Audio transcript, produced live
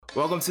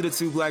Welcome to the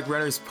Two Black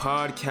Runners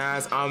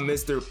podcast. I'm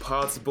Mr.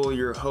 Pottsable,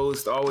 your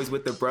host, always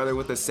with the brother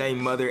with the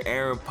same mother,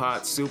 Aaron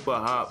Potts, Super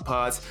Hot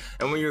Potts,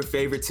 and we're your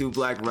favorite two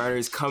black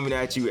runners coming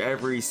at you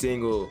every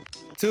single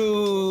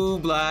Two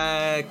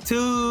Black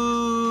Tuesday.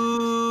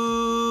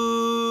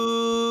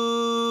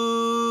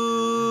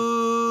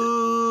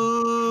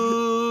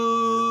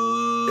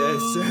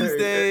 Yes, sir.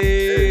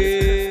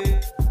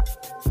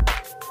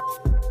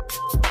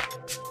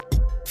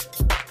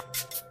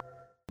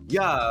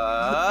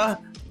 Yeah.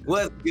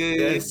 What's good?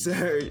 Yes,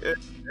 sir. Yes,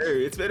 sir.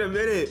 It's been a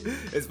minute.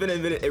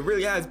 It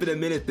really has been a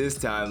minute this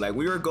time. Like,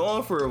 we were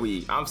gone for a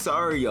week. I'm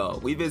sorry, y'all.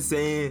 We've been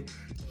saying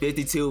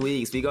 52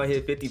 weeks. We gonna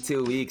hit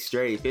 52 weeks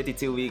straight.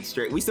 52 weeks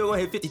straight. We still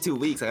gonna hit 52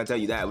 weeks. I can tell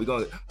you that. We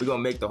gonna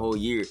make the whole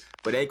year,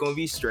 but it ain't gonna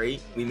be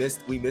straight. We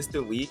missed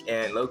a week,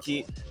 and low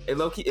key,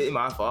 it's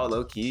my fault.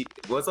 Low key,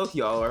 what's low key,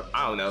 y'all?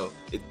 I don't know.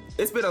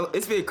 It's been a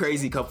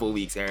crazy couple of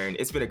weeks, Aaron.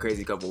 It's been a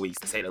crazy couple of weeks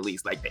to say the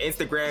least. Like our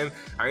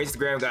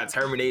Instagram got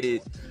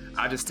terminated.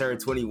 I just turned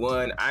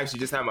 21. I actually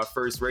just had my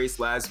first race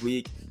last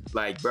week.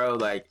 Like, bro,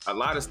 like a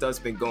lot of stuff's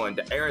been going.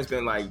 Aaron's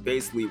been like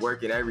basically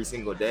working every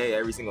single day,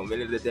 every single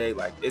minute of the day.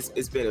 Like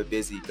it's been a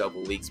busy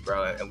couple weeks,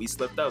 bro. And we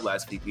slipped up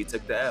last week. We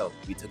took the L.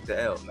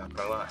 Not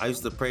gonna lie. I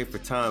used to pray for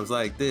times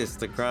like this,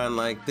 to grind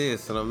like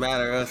this, and no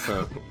matter us,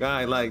 some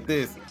grind like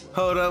this.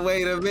 Hold up,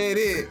 wait a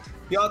minute.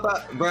 Y'all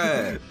thought,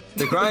 bruh,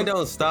 the grind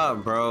don't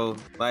stop, bro.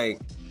 Like,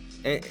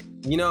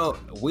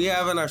 we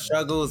having our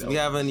struggles, we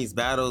having these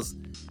battles,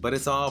 but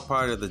it's all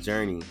part of the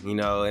journey,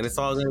 and it's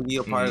all gonna be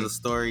a part of the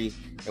story.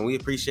 And we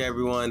appreciate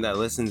everyone that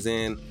listens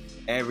in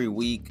every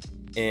week,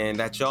 and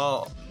that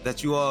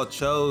you all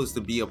chose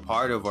to be a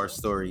part of our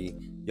story.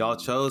 Y'all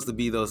chose to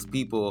be those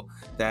people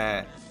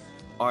that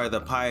are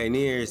the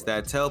pioneers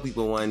that tell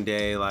people one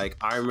day, like,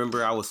 I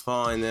remember I was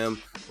following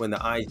them when the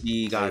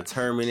IG got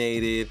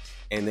terminated,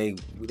 and they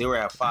were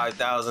at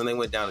 5,000, they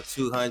went down to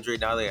 200,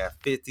 now they're at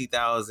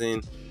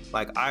 50,000.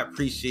 Like, I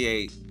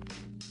appreciate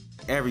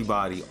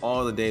everybody,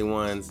 all the day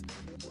ones,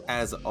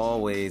 as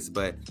always,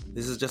 but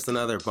this is just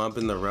another bump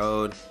in the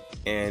road.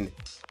 And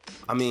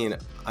I mean,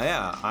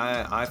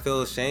 I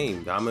feel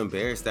ashamed. I'm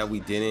embarrassed that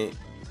we didn't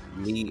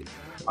meet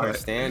our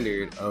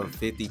standard of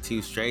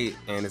 52 straight,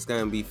 and it's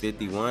gonna be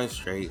 51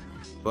 straight.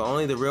 But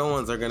only the real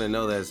ones are gonna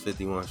know that it's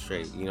 51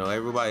 straight.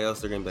 Everybody else,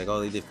 they're gonna be like,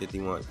 oh, they did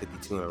 51,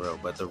 52 in a row.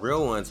 But the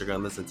real ones are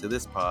gonna listen to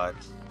this pod,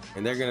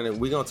 and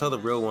we're gonna tell the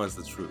real ones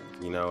the truth.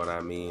 You know what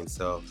I mean?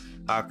 So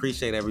I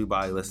appreciate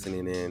everybody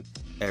listening in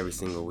every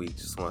single week.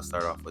 Just want to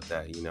start off with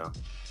that,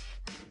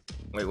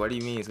 Wait, what do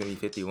you mean it's gonna be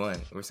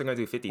 51? We're still gonna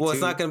do 52. Well,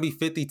 it's not gonna be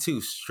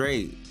 52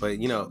 straight, but I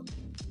guess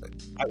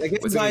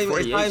it's not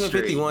even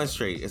 51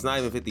 straight. It's not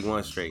even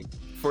 51 straight.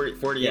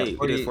 48. Yeah,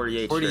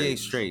 48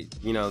 straight.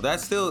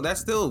 That's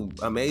still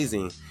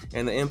amazing,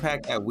 and the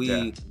impact that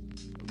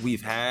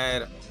we've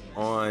had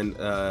on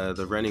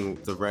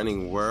the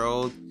running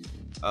world,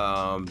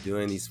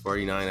 doing these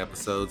 49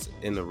 episodes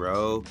in a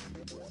row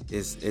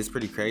is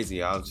pretty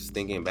crazy. I was just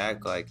thinking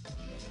back, like,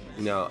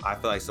 I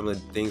feel like some of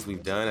the things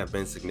we've done have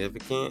been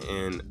significant,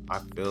 and I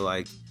feel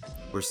like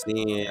we're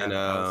seeing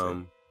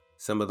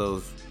some of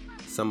those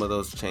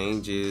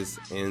changes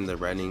in the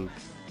running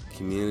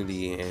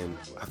community, and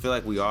I feel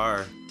like we,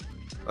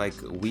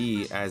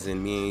 as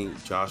in me,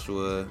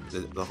 Joshua,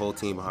 the whole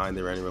team behind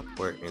the Running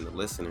Report, and the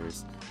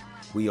listeners,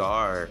 we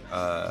are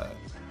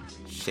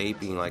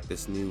shaping like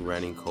this new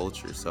running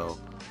culture. So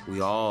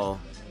we all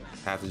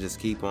have to just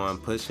keep on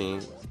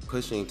pushing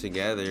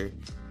together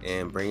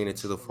and bringing it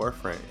to the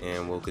forefront,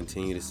 and we'll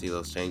continue to see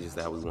those changes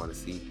that we want to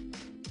see.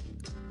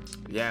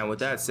 Yeah, and with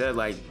that said,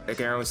 like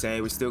Aaron was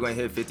saying, we're still going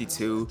to hit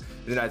 52.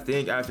 And then I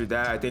think after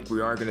that, we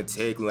are going to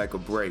take like a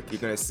break.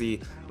 You're going to see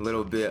a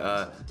little bit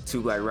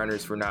Two Black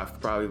Runners for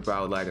probably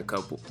about like a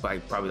couple,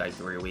 like probably like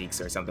 3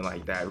 weeks or something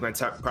like that. We're going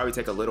to probably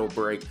take a little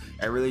break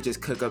and really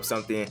just cook up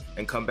something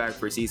and come back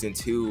for season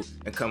 2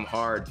 and come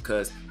hard,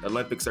 because the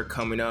Olympics are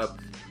coming up.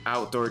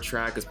 Outdoor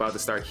track is about to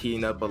start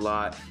heating up a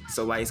lot,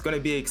 so like it's going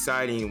to be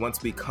exciting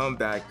once we come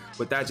back.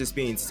 With that just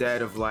being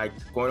said, of like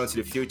going on to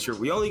the future,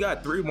 we only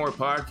got 3 more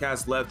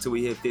podcasts left till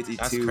we hit 52.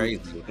 That's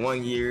crazy.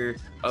 1 year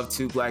of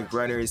Two Black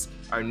Runners.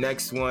 Our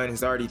next one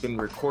has already been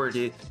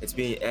recorded. It's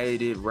being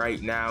edited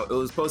right now. It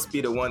was supposed to be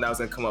the one that was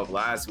gonna come up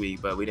last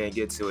week, but we didn't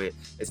get to it.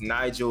 It's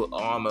Nigel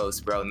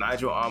Almost, bro.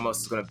 Nigel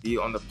Almost is gonna be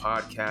on the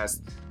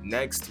podcast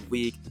next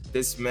week.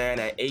 This man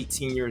at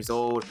 18 years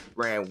old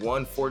ran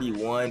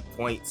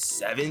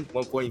 141.7.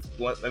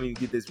 141. Let me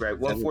get this right.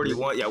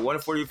 141. Yeah,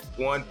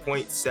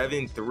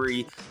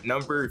 141.73.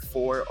 Number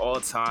 4 all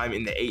time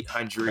in the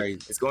 800.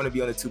 Right. It's going to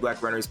be on the Two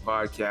Black Runners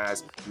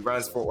podcast. He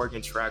runs for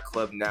Oregon Track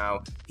Club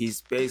now.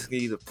 He's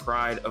basically the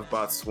pride of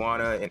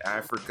Botswana in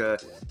Africa.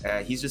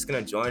 He's just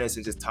going to join us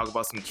and just talk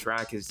about some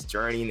track, his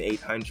journey in the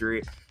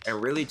 800, and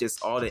really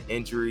just all the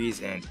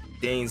injuries and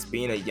things,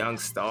 being a young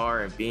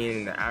star and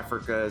being in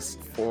Africa's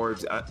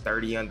Forbes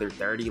 30 under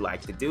 30.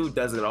 Like, the dude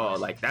does it all.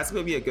 Like, that's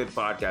gonna be a good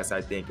podcast,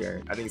 I think,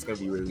 Aaron. I think it's gonna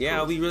be really cool.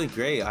 It'll be really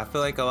great. I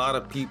feel like a lot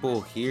of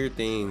people hear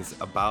things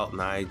about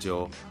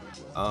Nigel.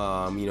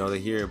 They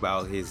hear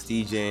about his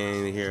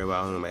DJing, they hear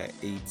about him at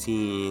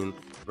 18,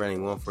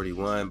 running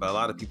 141, but a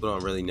lot of people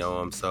don't really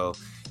know him. So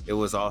it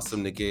was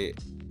awesome to get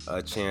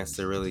a chance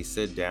to really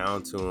sit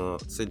down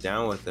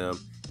with him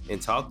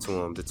and talk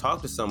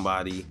to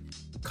somebody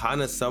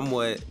kind of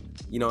somewhat,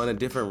 in a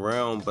different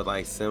realm, but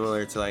like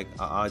similar to like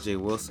a AJ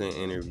Wilson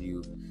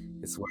interview.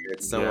 It's where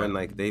it's someone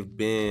like they've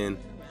been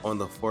on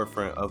the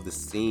forefront of the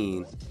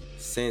scene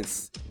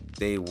since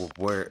they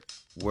were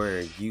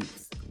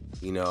youth,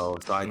 So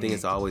I think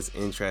it's always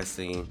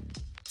interesting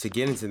to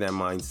get into that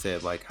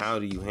mindset. Like, how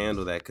do you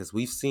handle that? Because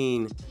we've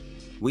seen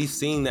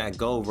that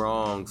go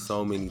wrong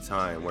so many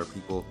times, where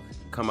people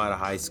come out of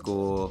high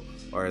school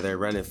or they're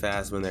running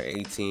fast when they're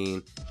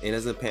 18. It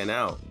doesn't pan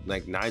out.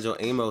 Like Nigel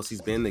Amos,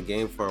 he's been in the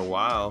game for a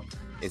while,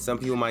 and some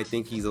people might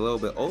think he's a little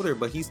bit older,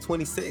 but he's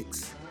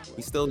 26.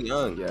 He's still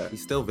young. Yeah.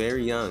 He's still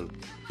very young.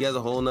 He has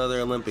a whole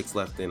nother Olympics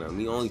left in him.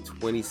 He's only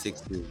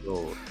 26 years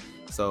old.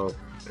 So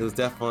it was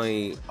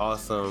definitely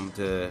awesome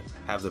to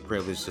have the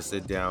privilege to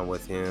sit down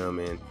with him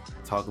and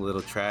talk a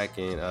little track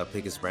and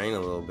pick his brain a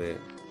little bit.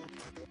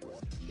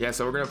 Yeah,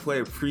 so we're going to play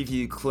a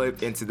preview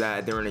clip into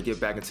that, then we're going to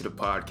get back into the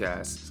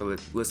podcast. So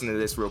let's listen to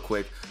this real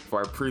quick for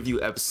our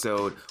preview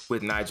episode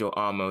with Nigel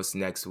Amos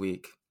next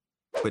week.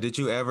 But did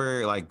you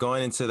ever, like,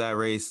 going into that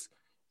race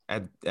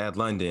at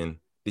London,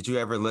 did you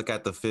ever look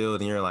at the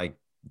field and you're like,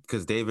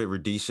 because David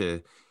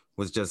Rudisha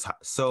was just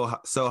so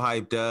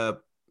hyped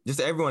up, just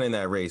everyone in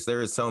that race.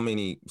 There are so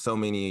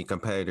many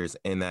competitors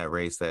in that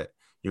race that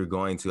you're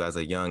going to as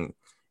a young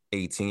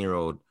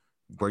 18-year-old.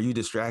 Were you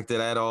distracted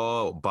at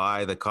all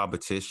by the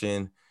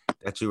competition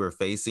that you were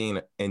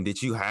facing? And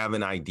did you have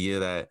an idea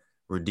that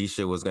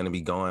Rudisha was going to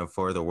be going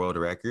for the world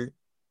record?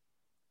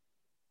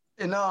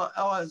 I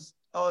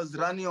was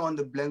running on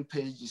the blank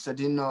pages. I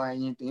didn't know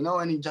anything.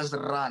 When you just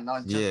run, I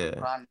was just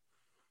run.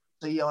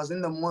 So I was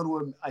in the mode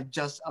where I'm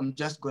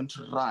just going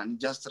to run.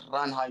 Just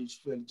run how you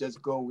feel.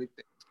 Just go with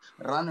it.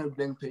 Run on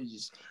blank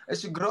pages.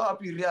 As you grow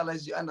up, you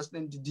realize you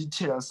understand the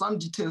details. Some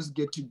details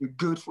get to be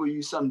good for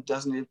you. Some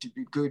doesn't have to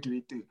be good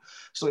with you.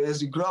 So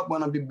as you grow up,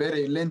 want to be better,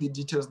 you learn the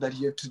details that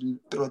you have to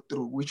throw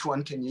through. Which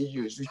one can you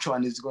use? Which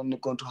one is going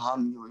to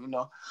harm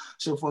you?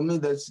 So for me,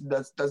 that's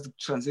the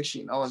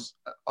transition. I was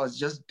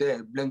just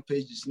there, blank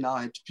pages. Now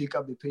I have to pick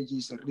up the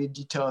pages and read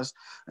details.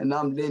 And now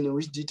I'm learning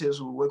which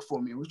details will work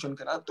for me. Which one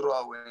can I throw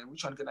away?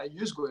 Which one can I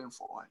use going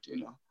forward?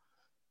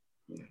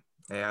 Yeah.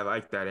 Hey, I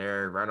like that,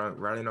 Aaron.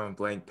 Running on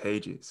blank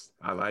pages.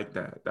 I like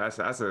that. That's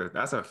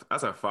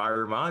a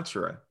fire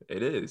mantra.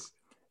 It is.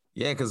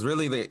 Yeah, because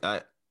really,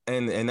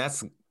 and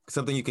that's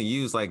something you can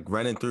use, like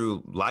running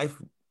through life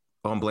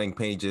on blank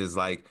pages.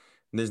 Like,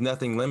 there's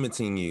nothing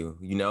limiting you.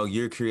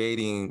 You're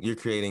creating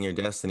your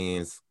destiny.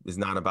 And it's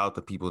not about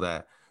the people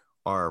that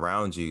are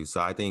around you. So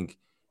I think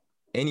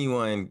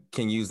anyone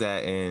can use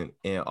that in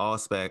all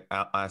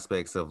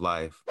aspects of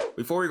life.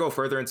 Before we go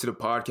further into the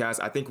podcast,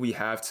 I think we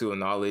have to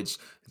acknowledge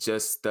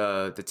just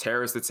the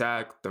terrorist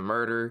attack, the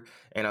murder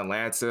in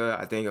Atlanta,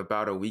 I think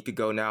about a week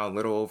ago now, a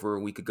little over a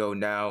week ago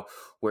now,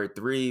 where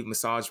 3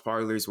 massage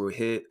parlors were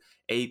hit,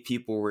 8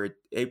 people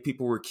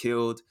were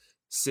killed,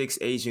 6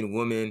 Asian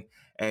women,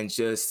 and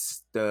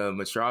just the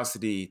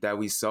monstrosity that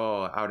we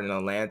saw out in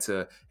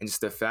Atlanta, and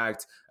just the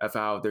fact of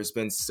how there's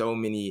been so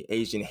many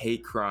Asian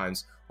hate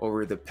crimes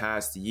over the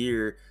past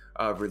year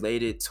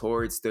related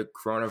towards the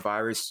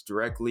coronavirus,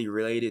 directly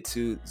related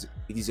to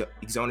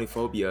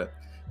xenophobia.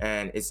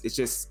 And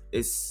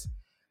it's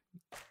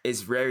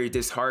very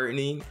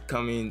disheartening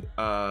coming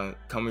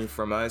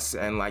from us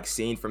and like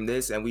seeing from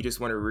this. And we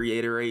just want to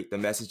reiterate the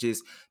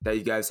messages that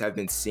you guys have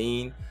been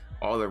seeing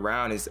all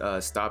around is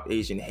stop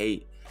Asian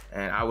hate.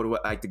 And I would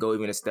like to go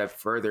even a step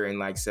further and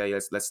like say,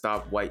 let's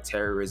stop white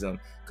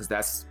terrorism, because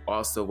that's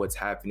also what's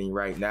happening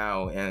right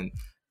now. And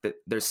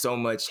there's so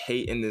much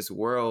hate in this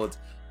world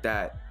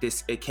that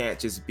it can't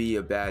just be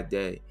a bad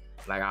day.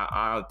 Like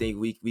I don't think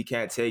we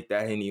can't take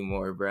that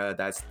anymore, bro.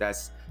 That's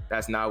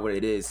not what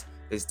it is.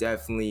 It's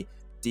definitely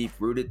deep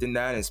rooted than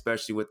that,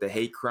 especially with the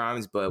hate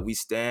crimes. But we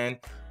stand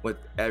with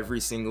every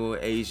single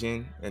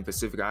Asian and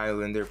Pacific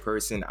Islander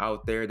person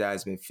out there that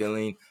has been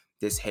feeling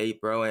this hate,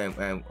 bro,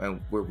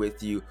 and we're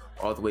with you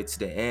all the way to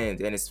the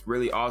end. And it's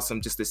really awesome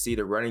just to see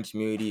the running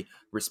community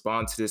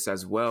respond to this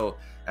as well.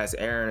 As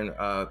Aaron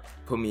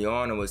put me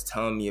on and was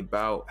telling me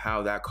about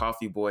how that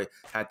Coffee Boy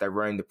had that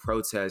Running the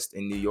Protest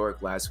in New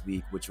York last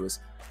week, which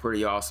was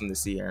pretty awesome to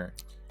see, Aaron.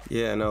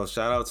 Yeah, no,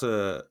 shout out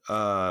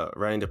to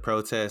Running the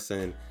Protest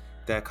and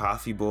that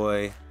Coffee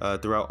Boy.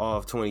 Throughout all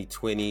of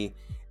 2020,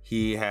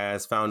 he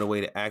has found a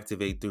way to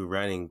activate through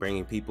running,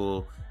 bringing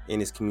people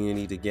in his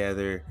community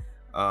together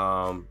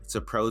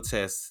to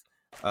protest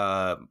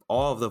all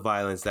of the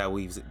violence that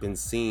we've been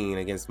seeing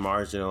against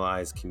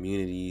marginalized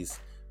communities,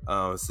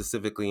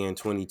 specifically in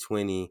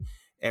 2020,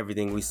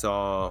 everything we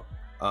saw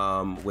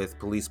with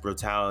police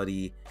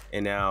brutality,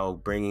 and now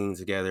bringing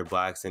together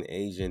Blacks and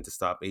Asian to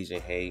stop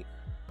Asian hate.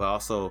 But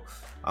also,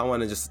 I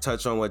want to just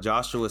touch on what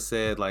Joshua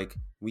said. Like,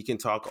 we can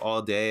talk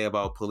all day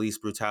about police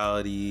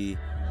brutality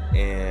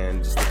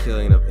and just the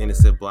killing of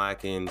innocent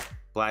Black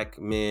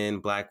men,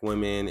 Black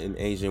women, and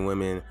Asian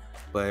women.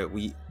 But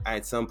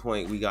at some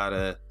point, we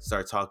gotta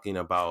start talking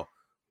about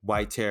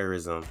white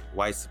terrorism,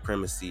 white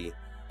supremacy,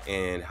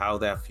 and how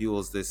that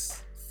fuels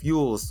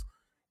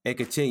and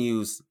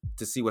continues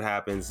to see what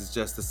happens. It's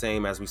just the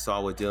same as we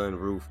saw with Dylan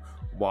Roof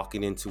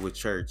walking into a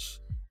church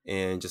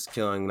and just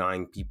killing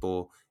 9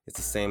 people. It's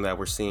the same that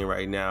we're seeing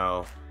right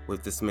now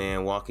with this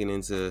man walking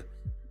into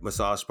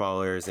massage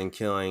parlors and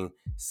killing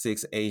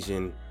 6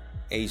 Asian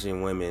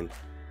women.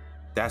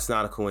 That's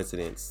not a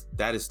coincidence.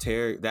 That is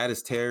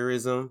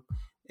terrorism.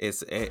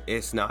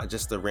 It's not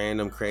just a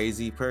random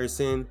crazy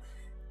person.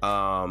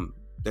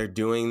 They're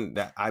doing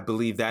that. I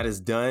believe that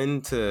is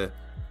done to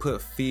put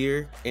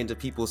fear into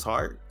people's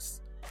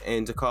hearts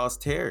and to cause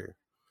terror.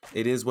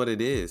 It is what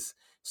it is.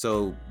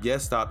 So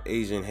yes, stop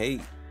Asian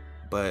hate,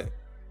 but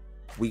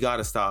we got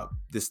to stop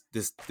this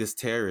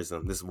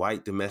terrorism, this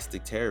white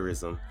domestic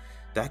terrorism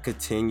that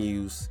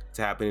continues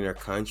to happen in our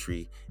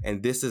country.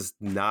 And this is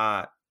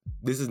not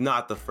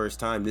the first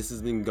time. This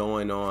has been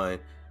going on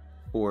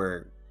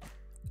for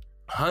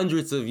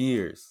hundreds of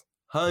years.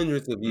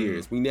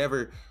 We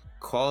never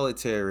call it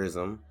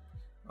terrorism.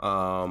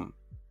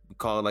 We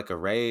call it like a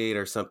raid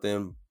or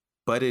something,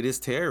 but it is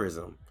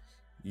terrorism.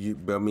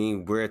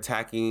 They're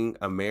attacking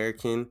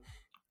American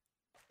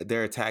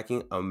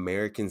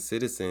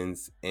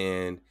citizens,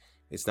 and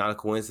it's not a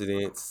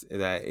coincidence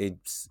that it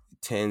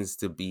tends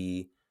to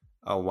be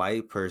a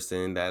white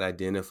person that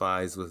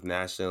identifies with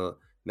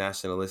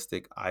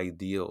nationalistic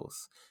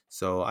ideals.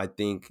 So I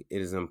think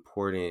it is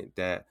important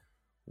that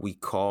we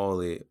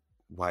call it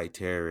white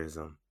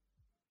terrorism,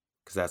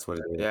 because that's what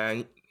it is.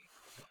 Yeah,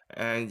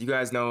 and you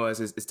guys know us,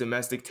 it's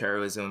domestic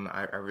terrorism.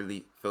 I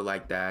really feel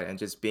like that. And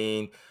just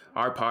being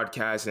our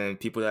podcast and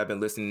people that have been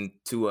listening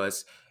to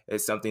us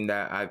is something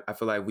that I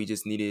feel like we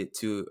just needed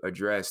to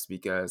address,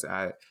 because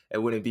it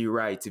wouldn't be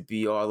right to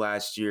be all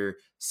last year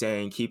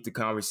saying, keep the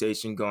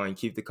conversation going,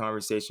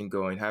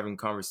 having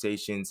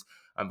conversations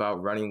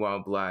about running while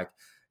Black,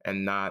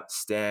 and not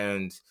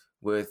stand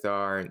with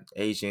our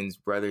Asian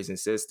brothers and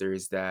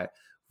sisters that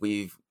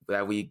we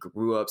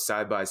grew up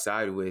side by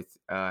side with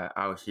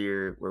out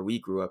here where we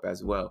grew up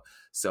as well.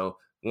 So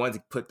wanted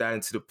to put that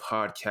into the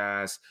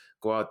podcast.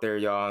 Go out there,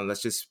 y'all, and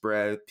let's just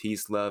spread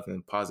peace, love,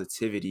 and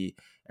positivity,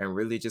 and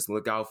really just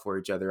look out for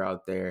each other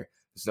out there.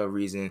 There's no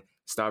reason.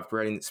 Stop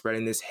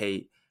spreading this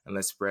hate, and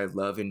let's spread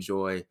love and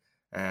joy,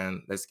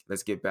 and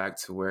let's get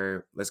to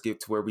where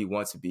we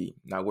want to be,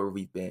 not where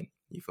we've been.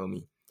 You feel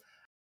me?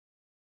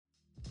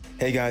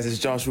 Hey guys, it's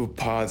Joshua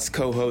Potts,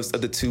 co-host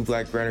of the Two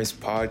Black Runners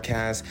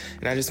podcast,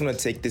 and I just want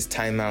to take this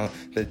time out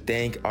to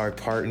thank our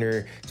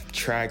partner,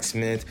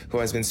 Tracksmith, who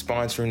has been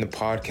sponsoring the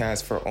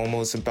podcast for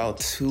almost about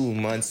 2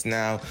 months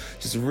now.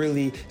 Just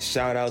really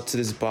shout out to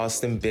this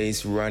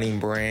Boston-based running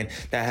brand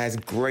that has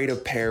great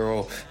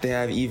apparel. They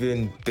have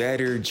even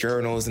better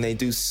journals, and they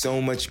do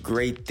so much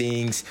great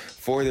things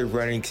for the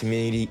running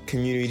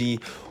community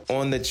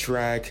on the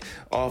track,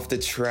 off the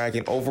track,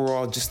 and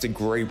overall just a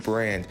great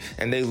brand.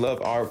 And they love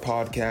our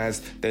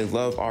podcast, they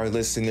love our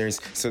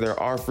listeners, so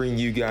they're offering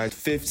you guys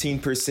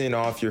 15%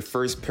 off your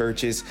first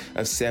purchase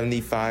of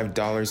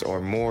 $75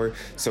 or more.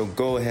 So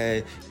go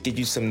ahead, get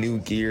you some new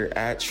gear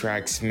at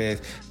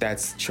Tracksmith.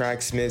 That's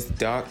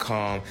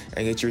tracksmith.com,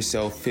 and get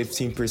yourself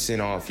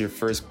 15% off your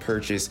first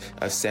purchase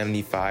of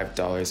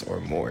 $75 or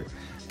more.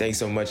 Thanks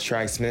so much,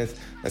 Tracksmith.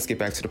 Let's get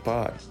back to the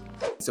pod.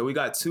 So we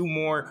got 2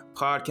 more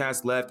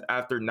podcasts left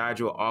after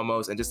Nigel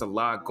Almost, and just a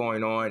lot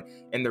going on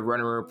in the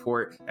Runner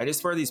Report. And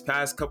just for these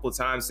past couple of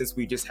times since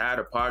we just had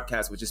a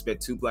podcast, which has been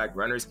Two Black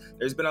Runners,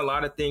 there's been a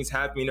lot of things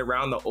happening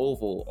around the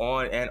oval,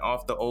 on and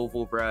off the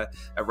oval,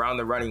 around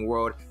the running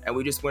world. And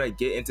we just want to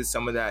get into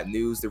some of that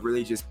news to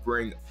really just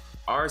bring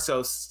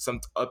ourselves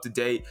some up to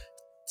date,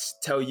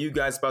 tell you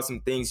guys about some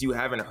things you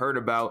haven't heard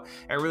about,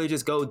 and really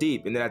just go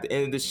deep. And then at the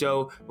end of the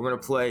show, we're going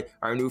to play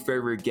our new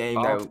favorite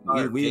game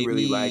that we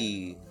really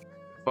like.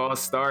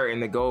 False start,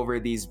 and to go over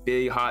these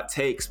big hot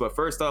takes. But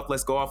first off,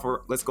 let's go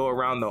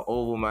around the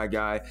oval, my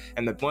guy.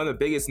 And one of the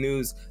biggest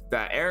news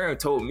that Aaron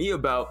told me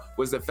about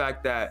was the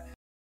fact that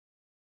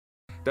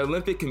the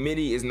Olympic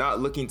Committee is not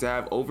looking to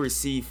have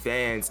overseas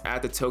fans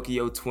at the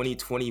Tokyo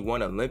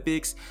 2021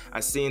 Olympics. I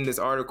seen this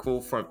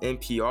article from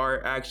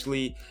NPR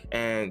actually,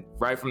 and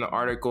right from the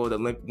article,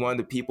 one of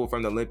the people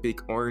from the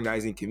Olympic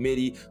Organizing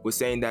Committee was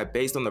saying that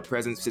based on the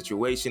present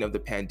situation of the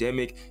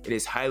pandemic, it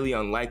is highly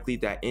unlikely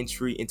that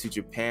entry into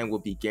Japan will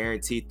be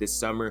guaranteed this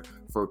summer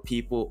for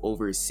people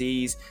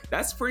overseas.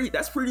 That's pretty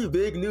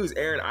big news,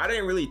 Aaron. I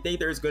didn't really think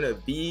there's gonna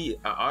be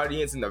an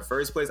audience in the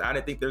first place. I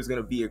didn't think there's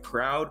gonna be a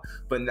crowd,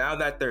 but now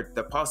that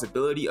the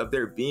possibility of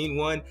there being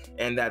one,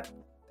 and that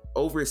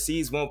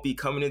overseas won't be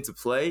coming into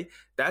play,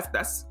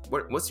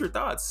 what's your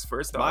thoughts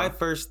first off? My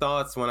first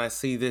thoughts when I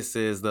see this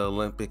is the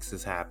Olympics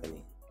is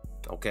happening.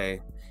 Okay.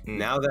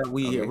 Now that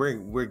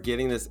we're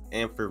getting this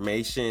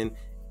information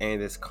and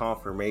this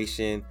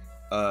confirmation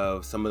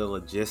of some of the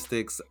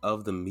logistics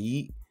of the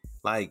meet,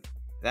 like,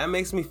 that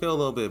makes me feel a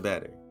little bit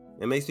better.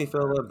 It makes me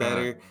feel a little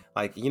better.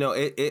 Like,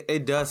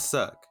 it does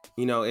suck.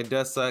 It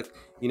does suck.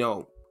 We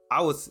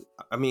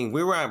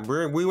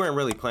weren't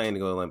really planning to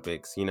go to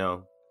Olympics,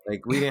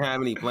 Like, we didn't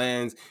have any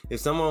plans. If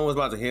someone was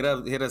about to hit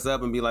us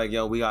up and be like,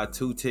 yo, we got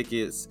 2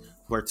 tickets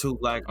for 2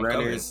 black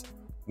runners,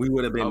 we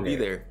would have been I'll be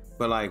there.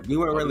 But like, we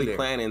weren't really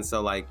planning.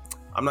 So like,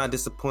 I'm not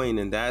disappointed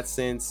in that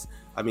sense.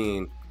 I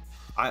mean,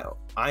 I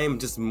am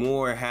just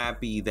more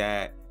happy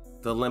that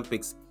the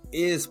Olympics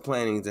is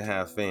planning to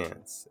have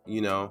fans,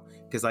 you know,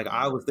 because like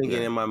I was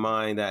thinking in my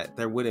mind that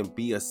there wouldn't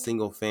be a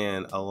single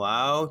fan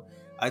allowed.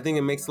 I think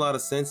it makes a lot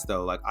of sense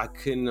though. Like, I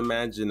couldn't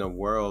imagine a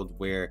world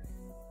where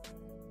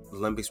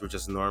Olympics were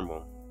just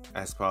normal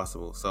as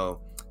possible.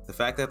 So the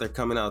fact that they're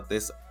coming out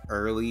this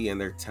early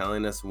and they're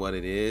telling us what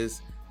it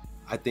is,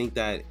 I think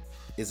that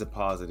is a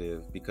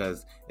positive,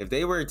 because if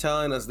they were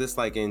telling us this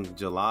like in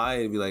July,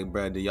 it'd be like,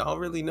 bruh, do y'all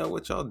really know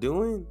what y'all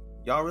doing?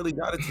 Y'all really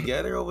got it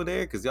together over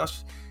there? Because y'all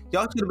should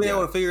have been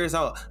able to figure this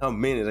out a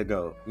minute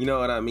ago. You know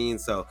what I mean?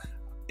 So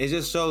it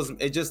just shows,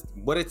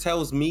 what it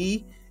tells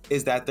me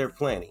is that they're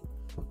planning.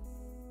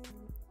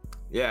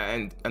 Yeah,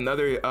 and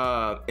another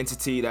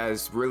entity that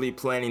is really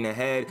planning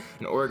ahead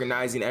and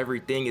organizing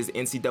everything is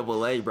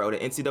NCAA, bro. The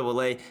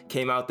NCAA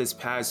came out this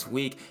past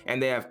week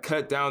and they have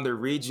cut down the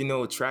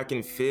regional track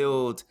and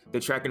field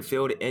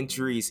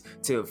entries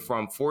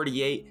from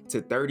 48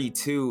 to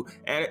 32.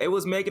 And it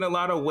was making a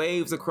lot of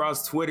waves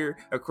across Twitter,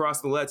 across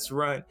the Let's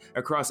Run,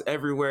 across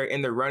everywhere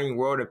in the running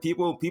world. And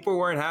people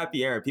weren't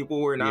happy, Aaron. People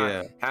were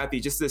not happy.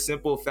 Just the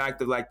simple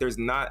fact of like, there's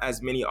not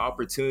as many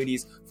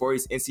opportunities for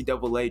these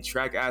NCAA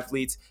track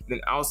athletes.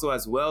 And also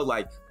as well,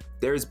 like,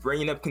 there's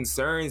bringing up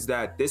concerns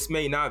that this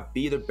may not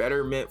be the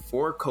betterment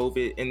for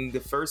COVID in the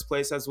first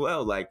place as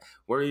well. Like,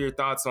 what are your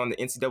thoughts on the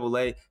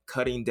NCAA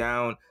cutting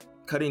down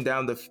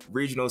the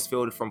regionals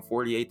field from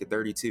 48 to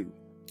 32? You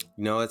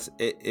know,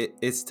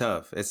 it's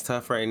tough. It's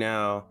tough right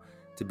now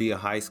to be a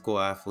high school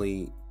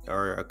athlete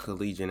or a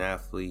collegiate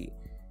athlete.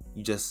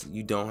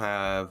 You don't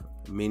have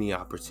many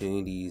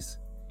opportunities,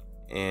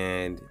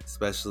 and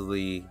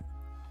especially,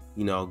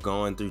 you know,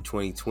 going through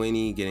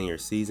 2020, getting your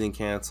season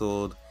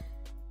canceled,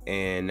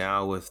 and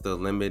now with the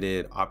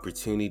limited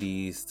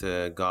opportunities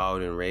to go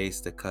out and race,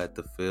 to cut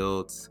the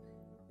fields,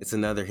 it's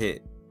another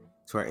hit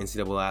to our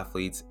NCAA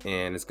athletes,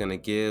 and it's going to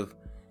give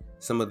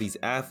some of these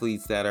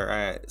athletes that are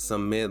at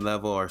some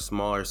mid-level or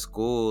smaller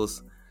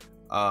schools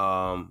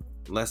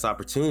less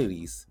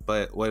opportunities.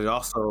 But what it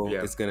also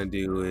is going to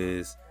do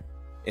is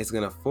it's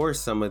going to force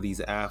some of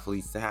these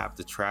athletes to have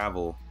to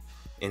travel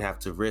and have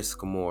to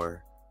risk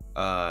more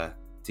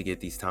to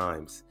get these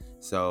times.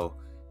 So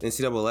the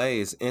NCAA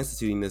is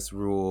instituting this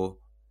rule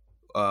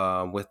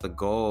with the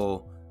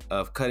goal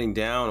of cutting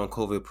down on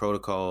COVID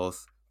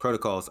protocols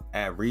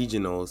at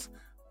regionals,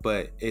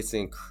 but it's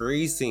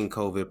increasing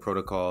COVID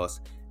protocols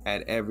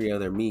at every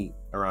other meet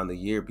around the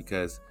year.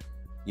 Because,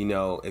 you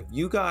know, if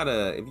you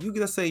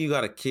let's say you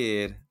got a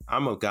kid,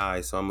 I'm a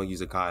guy, so I'm gonna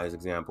use a guy as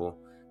example.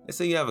 Let's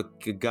say you have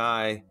a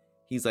guy,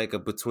 he's like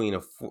between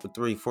a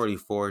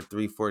 344,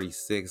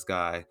 346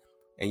 guy,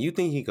 and you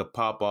think he could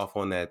pop off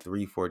on that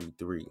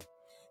 343.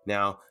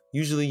 Now,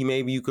 usually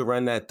maybe you could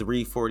run that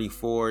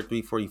 344,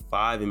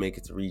 345 and make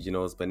it to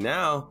regionals, but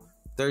now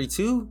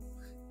 32,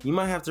 you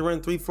might have to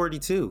run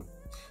 342.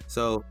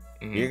 So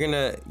you're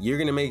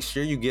gonna make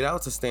sure you get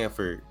out to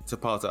Stanford to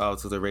pop out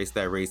to race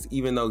that race,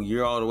 even though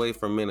you're all the way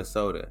from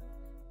Minnesota.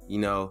 You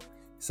know,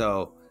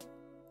 so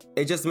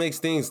it just makes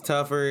things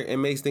tougher. It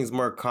makes things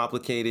more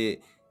complicated,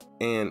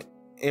 and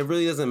it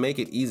really doesn't make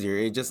it easier.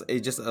 It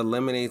just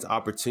eliminates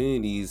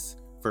opportunities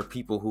for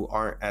people who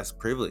aren't as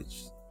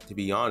privileged, to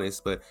be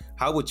honest. But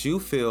how would you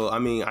feel? I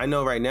mean, I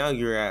know right now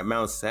you're at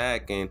Mount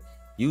Sac and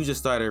you just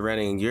started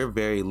running. You're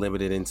very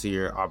limited into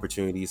your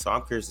opportunities. So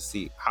I'm curious to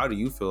see, how do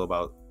you feel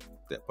about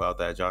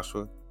that,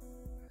 Joshua?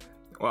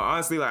 Well,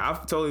 honestly, like, I'm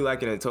totally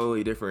like in a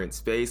totally different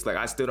space. Like,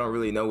 I still don't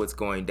really know what's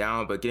going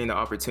down, but getting the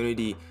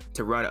opportunity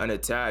to run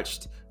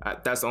unattached,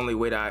 that's the only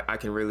way that I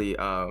can really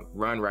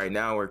run right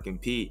now or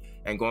compete.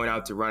 And going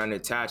out to run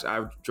unattached,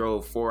 I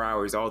drove 4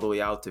 hours all the way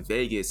out to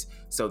Vegas.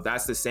 So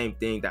that's the same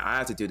thing that I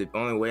have to do. The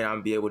only way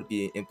I'm be able to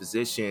be in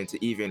position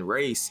to even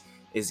race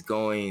is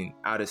going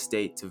out of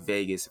state to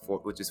Vegas,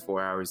 which is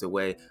 4 hours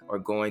away, or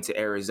going to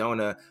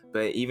Arizona.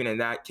 But even in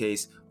that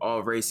case,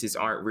 all races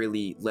aren't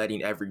really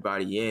letting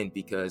everybody in,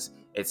 because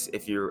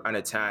if you're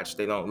unattached,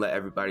 they don't let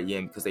everybody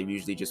in, because they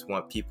usually just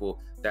want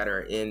people that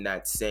are in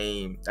that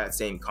same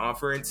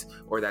conference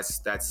or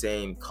that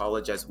same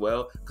college as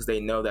well, because they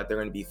know that they're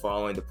going to be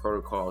following the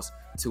protocols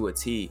to a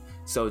T.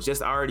 So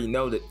just I already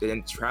know that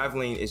then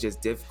traveling is just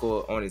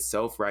difficult on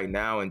itself right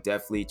now, and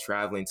definitely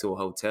traveling to a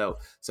hotel.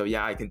 So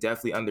yeah, I can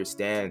definitely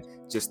understand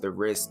just the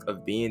risk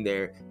of being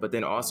there. But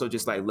then also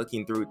just like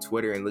looking through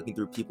Twitter and looking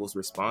through people's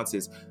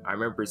responses, I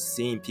remember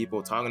seeing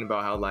people talking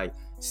about how like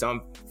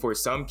for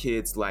some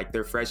kids, like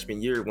their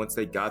freshman year, once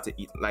they got to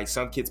eat, like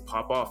some kids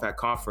pop off at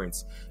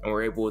conference and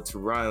were able to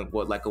run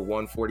like a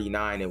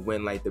 149 and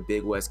win like the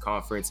Big West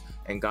Conference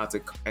and got to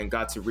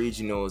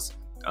regionals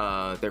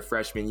their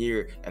freshman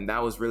year, and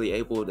that was really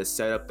able to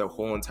set up their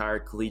whole entire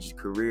collegiate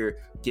career,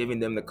 giving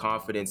them the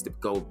confidence to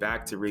go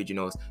back to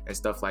regionals and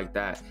stuff like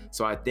that.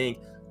 So I think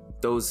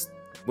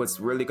what's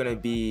really going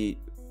to be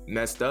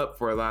messed up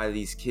for a lot of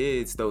these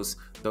kids. Those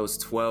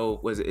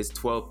 12 was it's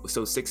 12,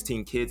 so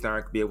 16 kids that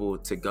aren't gonna be able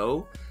to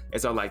go.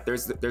 And so like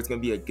there's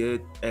gonna be a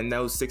good, and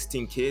those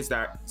 16 kids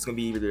that it's gonna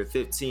be either the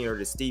 15 or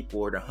the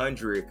steeple or the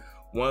 100.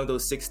 One of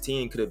those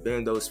 16 could have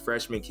been those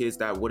freshman kids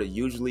that would have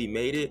usually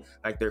made it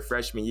like their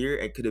freshman year,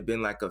 and could have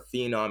been like a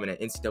phenom and an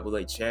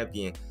NCAA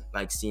champion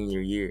like senior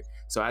year.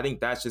 So I think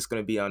that's just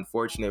going to be an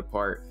unfortunate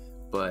part,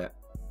 but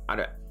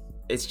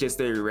it's just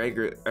the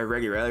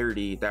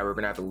irregularity that we're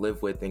going to have to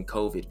live with in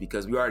COVID,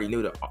 because we already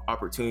knew the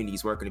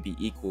opportunities weren't going to be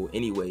equal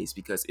anyways,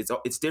 because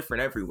it's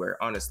different everywhere.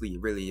 Honestly,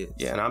 it really is.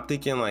 Yeah, and I'm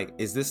thinking like,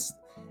 is this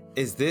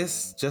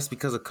just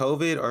because of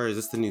COVID, or is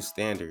this the new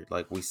standard?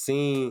 Like we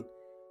seen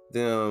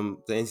the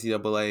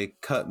NCAA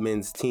cut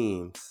men's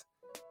teams.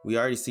 We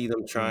already see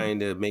them trying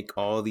to make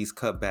all these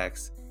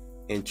cutbacks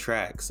in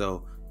track.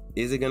 So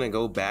is it going to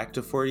go back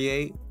to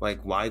 48? Like,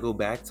 why go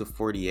back to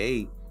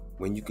 48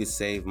 when you could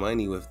save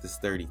money with this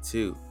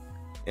 32?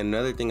 And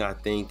another thing I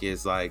think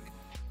is like,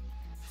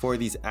 for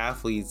these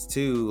athletes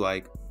too,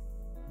 like,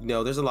 you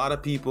know, there's a lot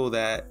of people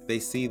that they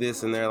see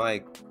this and they're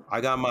like,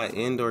 I got my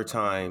indoor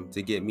time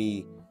to get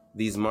me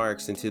these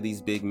marks into these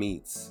big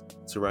meets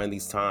to run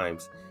these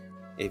times.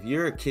 If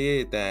you're a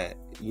kid that,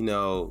 you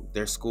know,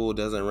 their school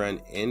doesn't run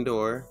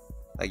indoor,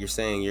 like you're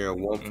saying you're a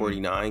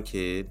 149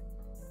 kid,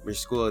 your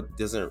school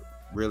doesn't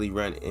really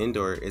run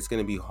indoor, it's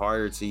going to be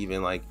harder to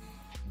even like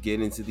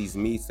get into these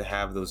meets to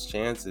have those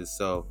chances.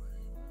 So,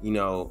 you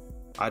know,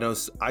 I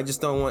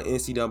just don't want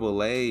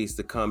NCAAs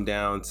to come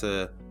down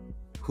to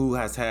who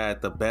has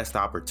had the best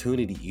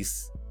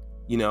opportunities.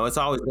 You know, it's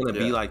always going to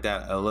be like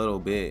that a little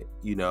bit,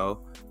 you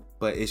know,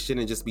 but it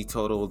shouldn't just be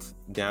totaled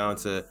down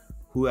to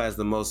who has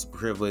the most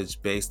privilege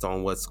based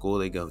on what school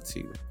they go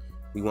to.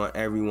 We want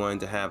everyone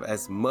to have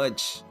as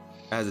much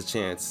as a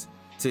chance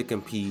to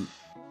compete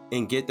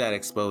and get that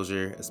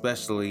exposure,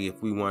 especially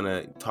if we want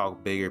to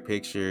talk bigger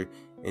picture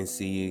and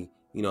see,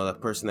 you know, the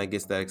person that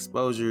gets that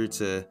exposure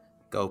to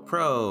go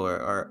pro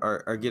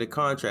or get a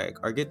contract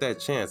or get that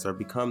chance or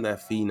become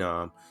that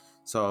phenom.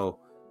 So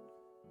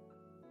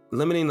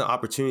limiting the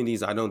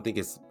opportunities, I don't think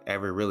it's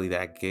ever really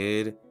that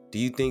good. Do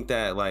you think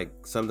that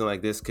like something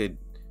like this could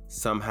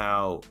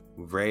somehow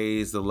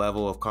raise the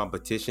level of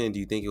competition? Do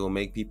you think it will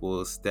make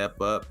people step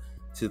up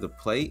to the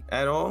plate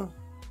at all?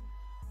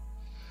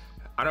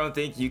 I don't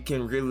think you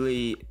can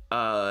really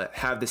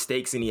have the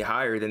stakes any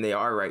higher than they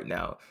are right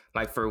now.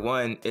 Like, for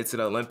one, it's an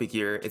Olympic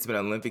year. It's been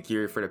an Olympic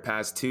year for the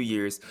past 2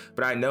 years.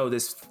 But I know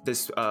this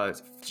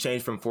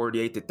change from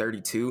 48 to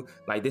 32,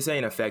 like, this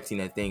ain't affecting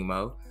a thing,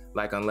 Mo.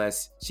 Like,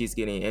 unless she's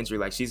getting injured,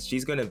 like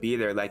she's gonna be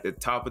there, like the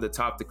top of the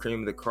top, the cream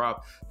of the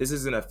crop. This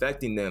isn't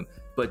affecting them.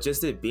 But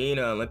just it being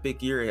an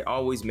Olympic year, it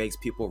always makes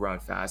people run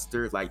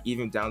faster. Like,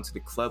 even down to the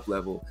club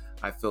level,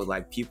 I feel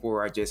like people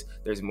are just,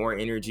 there's more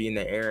energy in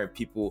the air and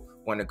people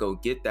want to go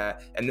get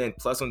that. And then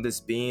plus on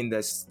this being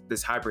this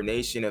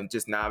hibernation of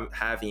just not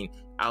having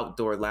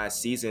outdoor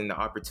last season, the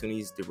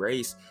opportunities to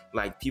race,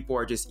 like people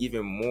are just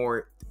even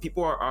more,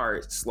 people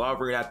are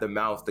slobbering at the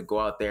mouth to go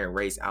out there and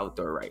race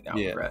outdoor right now.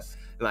 Yeah. Bruh.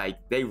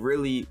 Like, they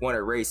really want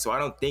to race. So I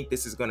don't think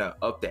this is going to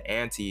up the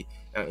ante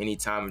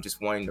anytime of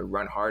just wanting to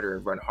run harder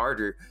and run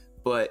harder.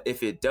 But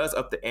if it does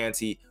up the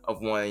ante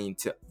of wanting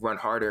to run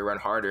harder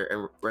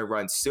and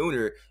run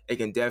sooner, it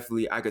can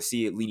definitely, I could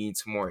see it leading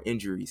to more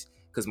injuries,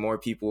 because more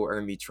people are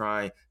going to be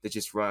trying to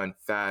just run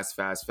fast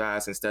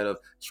instead of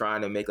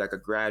trying to make like a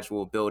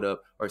gradual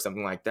buildup or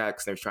something like that,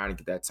 because they're trying to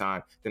get that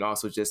time. Then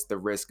also just the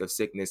risk of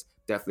sickness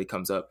definitely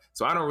comes up.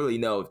 So I don't really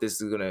know if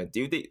this is going to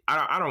do the,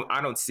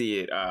 I don't see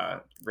it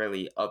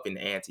really up in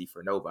the ante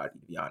for nobody,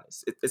 to be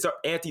honest. It's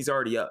ante's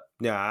already up.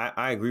 Yeah,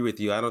 I agree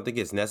with you. I don't think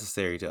it's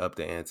necessary to up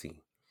the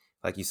ante.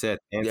 Like you said,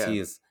 ante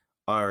is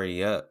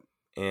already up.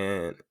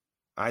 And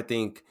I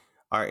think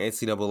our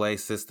NCAA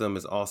system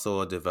is also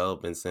a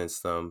development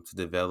system to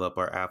develop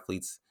our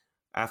athletes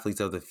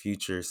of the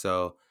future.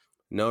 So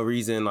no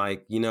reason,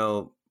 like, you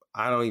know,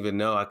 I don't even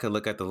know. I could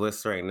look at the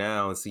list right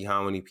now and see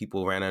how many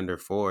people ran under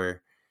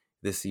 4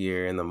 this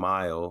year in the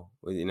mile,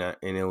 and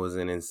it was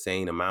an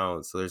insane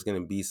amount. So there's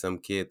going to be some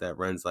kid that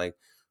runs like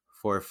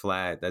 4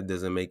 flat that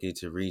doesn't make it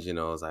to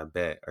regionals, I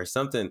bet, or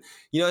something.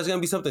 You know, it's going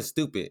to be something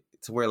stupid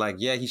to where like,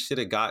 yeah, he should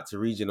have got to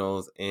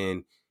regionals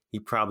and he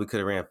probably could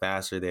have ran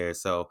faster there.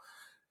 So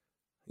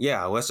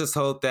yeah, let's just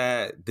hope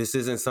that this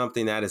isn't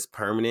something that is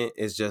permanent.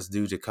 It's just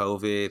due to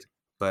COVID.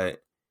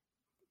 But,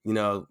 you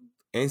know,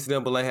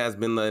 NCAA has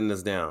been letting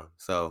us down.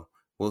 So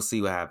we'll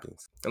see what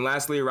happens. And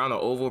lastly, around the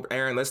oval,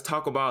 Aaron, let's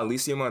talk about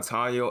Alicia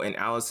Montaño and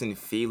Allison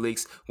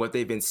Felix, what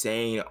they've been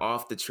saying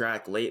off the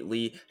track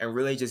lately, and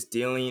really just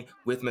dealing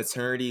with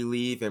maternity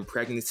leave and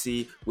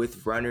pregnancy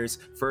with runners.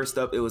 First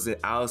up, it was an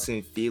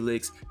Allison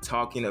Felix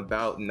talking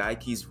about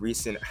Nike's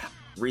recent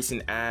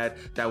ad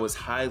that was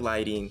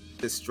highlighting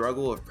the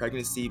struggle of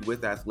pregnancy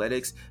with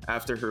athletics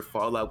after her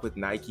fallout with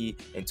Nike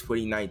in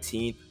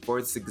 2019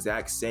 for this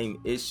exact same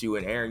issue.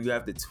 And Aaron, you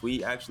have the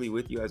tweet actually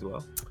with you as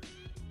well.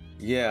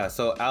 Yeah,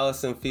 so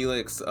Allison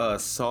Felix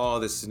saw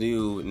this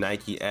new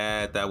Nike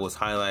ad that was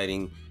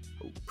highlighting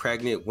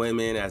pregnant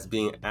women as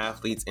being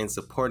athletes in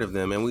support of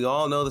them. And we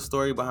all know the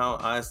story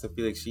behind Allyson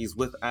Felix. She's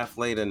with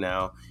Athleta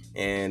now.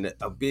 And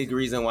a big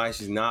reason why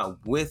she's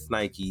not with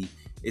Nike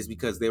is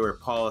because they were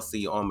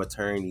policy on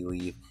maternity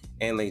leave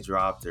and they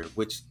dropped her,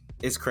 which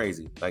is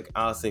crazy. Like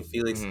Allyson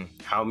Felix,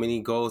 how many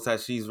goals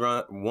has she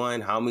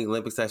won? How many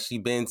Olympics has she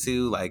been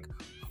to? Like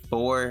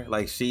 4.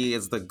 Like she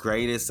is the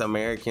greatest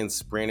American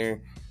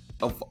sprinter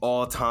of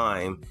all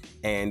time.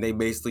 And they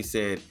basically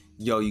said,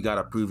 yo, you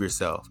gotta prove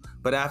yourself.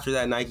 But after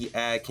that Nike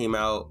ad came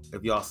out,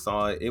 if y'all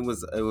saw it, it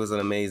was an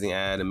amazing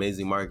ad,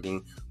 amazing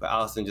marketing. But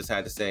Allyson just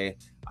had to say,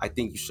 I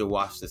think you should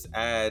watch this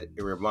ad.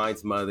 It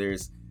reminds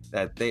mothers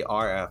that they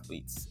are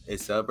athletes. It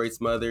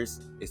celebrates mothers.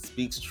 It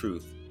speaks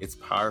truth. It's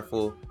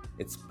powerful.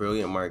 It's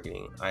brilliant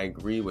marketing. I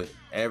agree with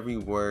every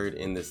word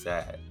in this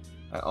ad.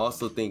 I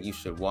also think you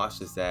should watch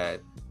this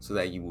ad so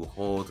that you will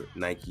hold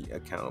Nike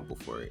accountable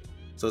for it.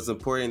 So it's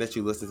important that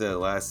you listen to the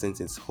last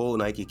sentence, hold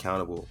Nike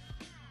accountable.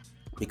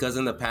 Because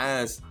in the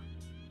past,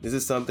 this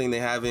is something they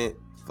haven't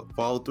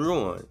followed through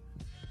on.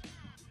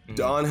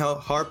 Dawn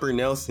Harper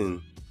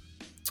Nelson,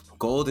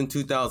 gold in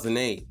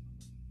 2008,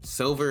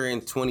 silver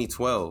in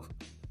 2012,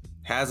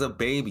 has a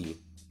baby,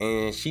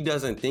 and she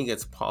doesn't think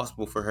it's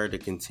possible for her to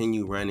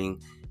continue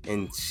running.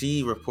 And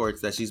she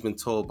reports that she's been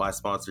told by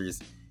sponsors,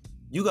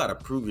 you got to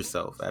prove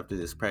yourself after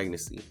this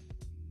pregnancy.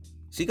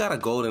 She got a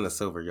gold and a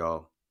silver,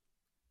 y'all.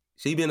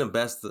 She been the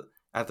best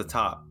at the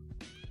top,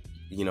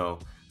 you know.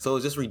 So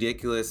it's just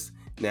ridiculous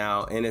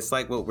now, and it's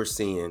like what we're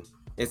seeing.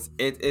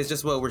 It's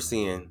just what we're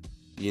seeing,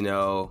 you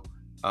know.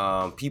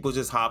 People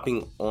just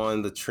hopping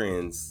on the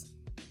trends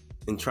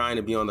and trying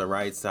to be on the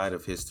right side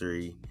of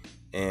history.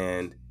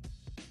 And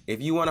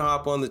if you want to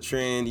hop on the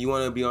trend, you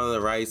want to be on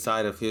the right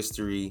side of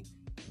history,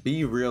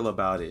 be real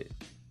about it.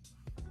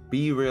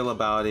 Be real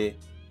about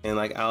it. And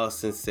like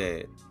Allyson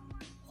said,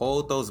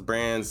 hold those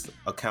brands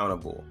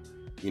accountable.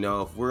 You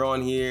know, if we're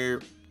on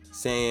here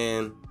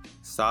saying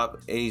stop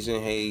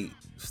Asian hate,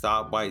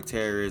 stop white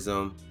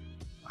terrorism,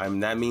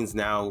 that means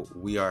now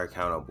we are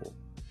accountable.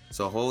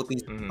 So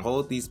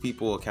hold these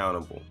people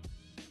accountable.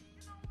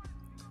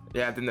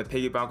 Yeah, then the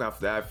piggyback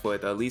off that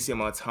with Alicia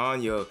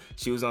Montano,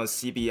 she was on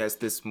CBS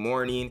this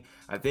morning,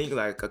 I think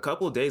like a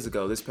couple of days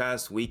ago, this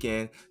past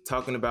weekend,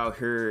 talking about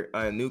her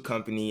new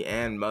company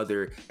and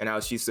mother and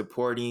how she's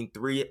supporting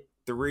three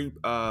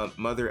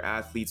mother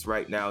athletes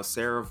right now,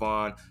 Sarah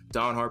Vaughn,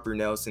 Dawn Harper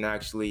Nelson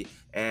actually,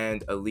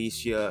 and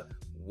Alicia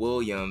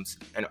Williams,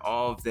 and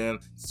all of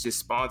them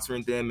just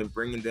sponsoring them and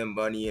bringing them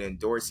money and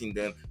endorsing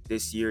them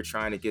this year,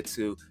 trying to get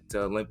to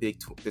the Olympic,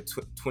 the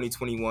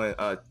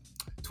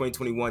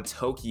 2021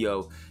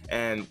 Tokyo.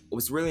 And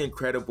what's really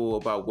incredible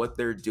about what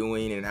they're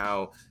doing and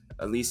how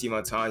Alicia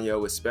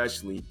Montano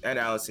especially, and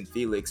Allyson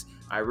Felix,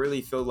 I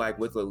really feel like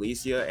with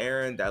Alicia,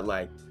 Aaron, that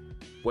like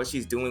what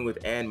she's doing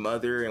with Ann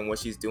Mother and what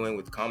she's doing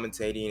with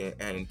commentating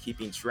and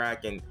keeping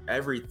track and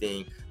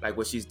everything, like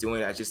what she's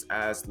doing as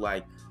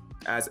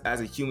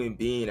a human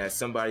being, as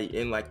somebody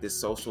in like this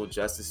social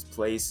justice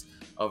place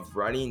of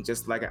running,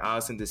 just like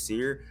Alison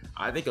Desir,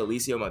 I think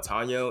Alicia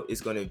Montano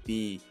is going to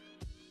be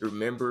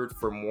remembered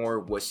for more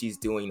what she's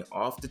doing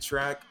off the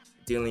track,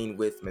 dealing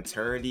with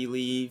maternity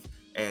leave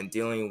and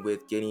dealing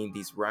with getting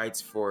these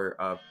rights for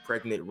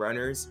pregnant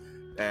runners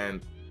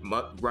and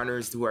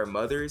runners who are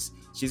mothers.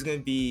 She's going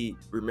to be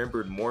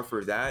remembered more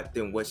for that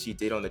than what she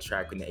did on the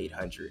track in the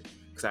 800.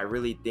 Because I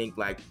really think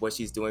like what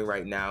she's doing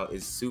right now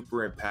is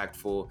super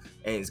impactful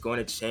and it's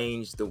going to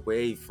change the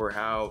way for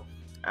how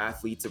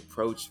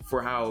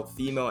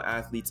female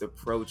athletes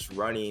approach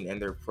running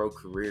and their pro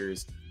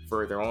careers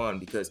further on.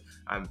 Because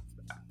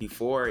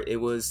before it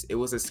was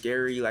a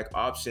scary like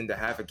option to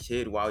have a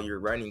kid while you're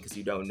running because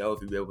you don't know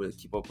if you'll be able to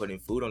keep on putting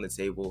food on the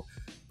table.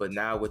 But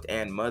now with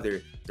Ann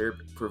Mother, they're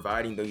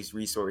providing these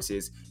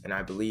resources, and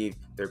I believe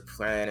their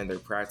plan and their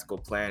practical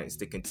plan is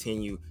to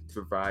continue to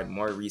provide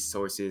more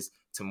resources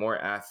to more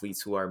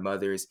athletes who are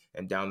mothers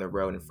and down the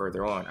road and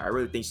further on. I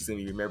really think she's going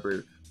to be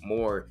remembered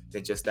more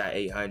than just that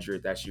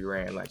 800 that she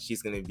ran. Like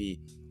she's going to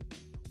be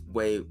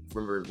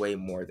remembered way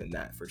more than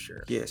that for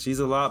sure. Yeah, she's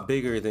a lot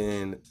bigger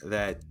than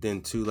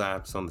 2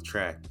 laps on the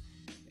track.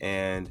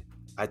 And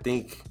I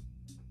think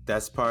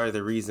that's part of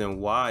the reason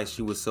why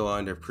she was so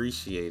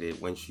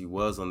underappreciated when she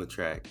was on the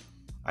track.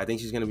 I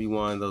think she's going to be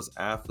one of those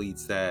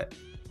athletes that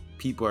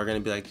people are going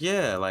to be like,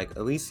 yeah, like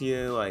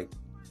Alicia, like,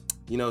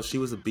 you know, she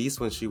was a beast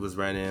when she was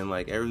running.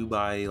 Like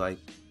everybody like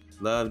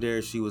loved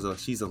her.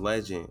 She's a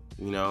legend,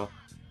 you know.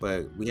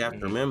 But we have to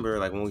remember,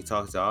 like when we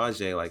talked to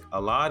Ajay, like a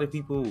lot of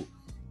people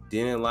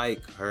didn't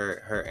like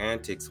her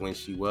antics when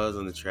she was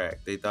on the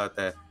track. They thought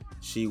that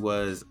she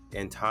was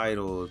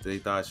entitled. They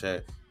thought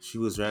that she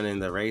was running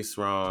the race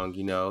wrong,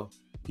 you know.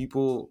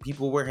 People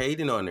were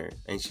hating on her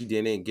and she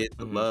didn't get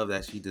the love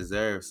that she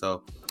deserved.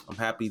 So I'm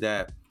happy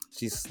that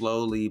she's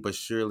slowly but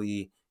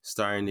surely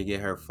starting to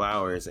get her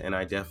flowers, and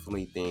I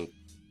definitely think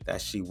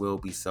that she will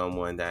be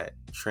someone that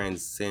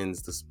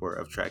transcends the sport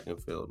of track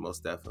and field,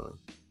 most definitely.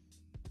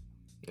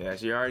 Yeah,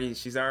 she's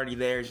already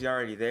there. She's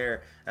already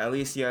there. At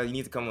least, you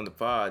need to come on the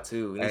pod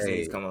too. At least you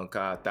need to come on the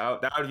pod.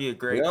 That would be a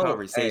great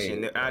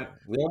conversation. I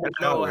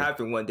know it'll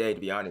happen one day. To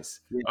be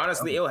honest,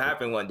 it'll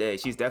happen one day.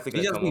 She's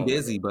definitely gonna come on. She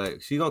just be busy,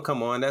 but she's gonna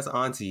come on. That's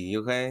auntie,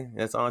 okay?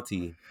 That's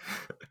auntie.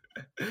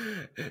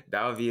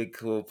 That would be a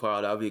cool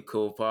pod. That would be a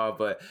cool pod.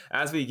 But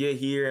as we get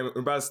here and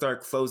we're about to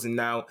start closing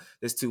out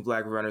this Two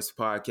Black Runners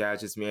podcast,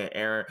 just me and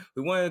Aaron,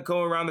 we want to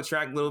go around the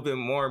track a little bit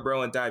more,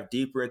 bro, and dive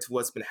deeper into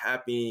what's been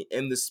happening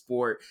in the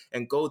sport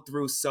and go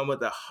through some of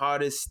the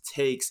hottest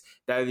takes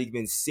that we've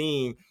been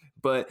seeing.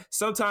 But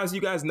sometimes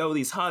you guys know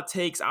these hot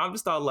takes. I'm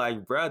just all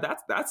like, bro,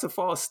 that's a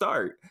false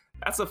start.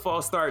 That's a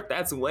false start.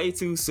 That's way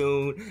too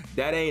soon.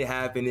 That ain't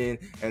happening.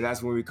 And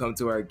that's when we come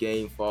to our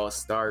game false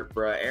start,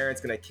 bro. Aaron's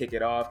going to kick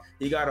it off.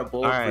 He got a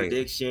bold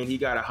prediction. He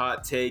got a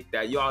hot take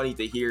that y'all need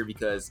to hear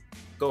because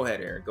go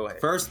ahead, Aaron. Go ahead.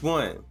 First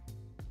one.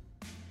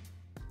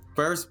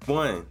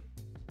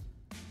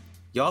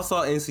 Y'all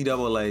saw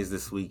NCAAs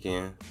this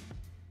weekend.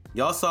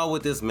 Y'all saw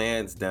what this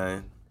man's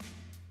done.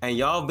 And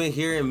y'all been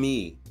hearing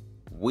me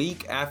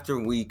week after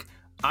week.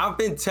 I've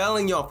been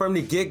telling y'all from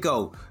the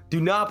get-go,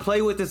 do not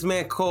play with this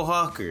man, Cole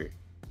Hawker.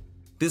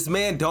 This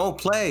man don't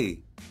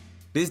play.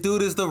 This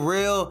dude is the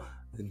real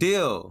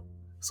deal.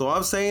 So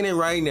I'm saying it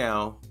right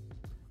now.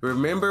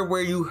 Remember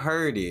where you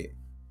heard it.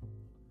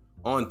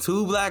 On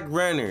Two Black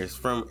Runners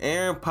from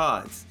Aaron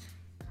Potts.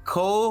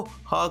 Cole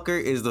Hawker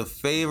is the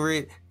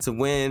favorite to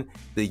win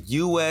the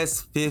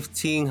US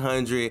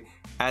 1500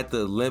 at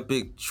the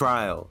Olympic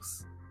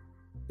trials.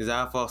 Is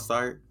that a false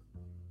start?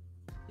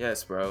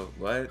 Yes, bro.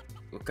 What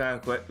kind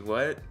of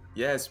what?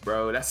 Yes,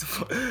 bro. That's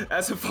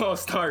a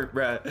false start,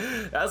 bro.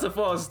 That's a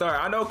false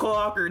start. I know Cole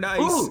Hawker nice.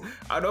 Ooh.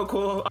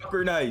 Cole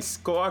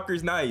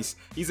Hawker's nice.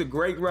 He's a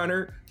great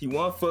runner. He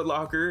won Foot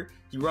Locker.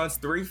 He runs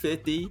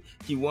 350.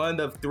 He won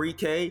the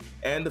 3K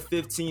and the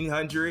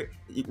 1500.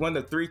 He won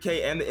the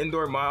 3K and the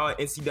indoor mile at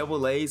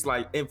NCAAs.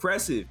 Like,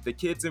 impressive. The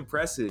kid's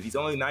impressive. He's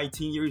only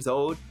 19 years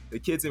old. The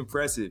kid's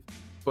impressive.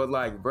 But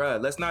like, bro,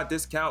 let's not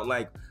discount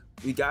like.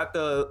 We got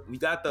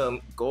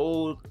the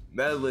gold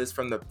medalist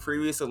from the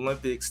previous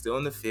Olympics still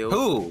in the field.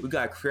 Who? We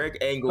got Craig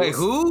Engels. Wait,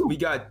 who? We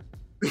got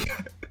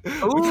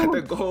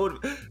the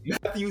gold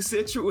Matthew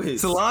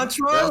Citrus. Hold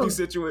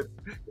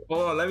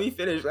on, let me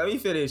finish.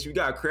 We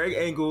got Craig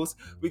Engels.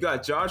 We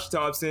got Josh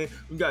Thompson.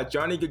 We got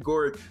Johnny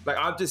Gregoric. Like,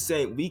 I'm just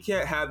saying, we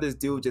can't have this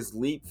dude just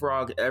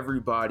leapfrog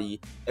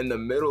everybody in the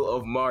middle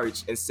of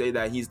March and say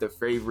that he's the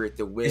favorite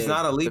to win. It's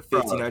not a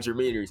leapfrog. The 1500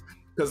 meters.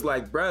 Because,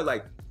 like, bro,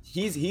 like,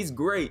 he's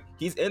great.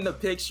 He's in the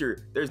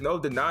picture. There's no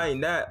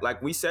denying that.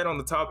 Like we said on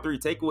the top 3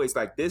 takeaways,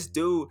 like this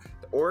dude,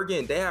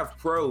 Oregon, they have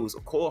pros.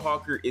 Cole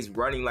Hawker is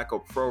running like a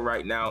pro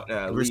right now,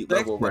 elite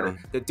level runner.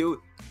 The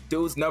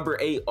dude's number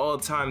 8 all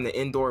time in the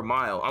indoor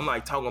mile. I'm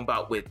like talking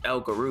about with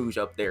El Garouge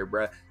up there,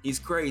 bruh. He's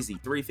crazy.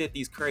 350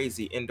 is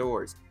crazy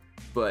indoors.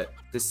 But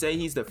to say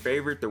he's the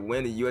favorite to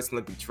win the U.S.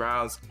 Olympic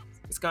trials,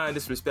 it's kind of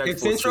disrespectful. If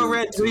Central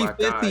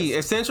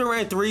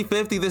ran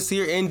 350 this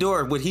year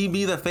indoor, would he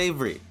be the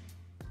favorite?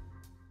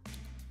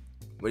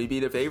 Would he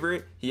be the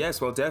favorite? Yes,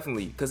 well,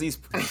 definitely, because he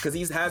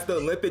has the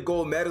Olympic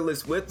gold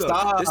medalist with him.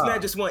 Stop. This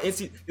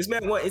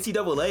man won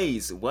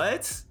NCAAs.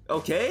 What?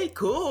 Okay,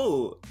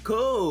 cool.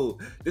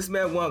 This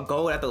man won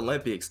gold at the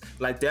Olympics.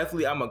 Like,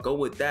 definitely, I'm gonna go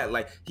with that.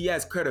 Like, he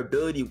has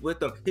credibility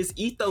with him. His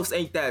ethos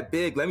ain't that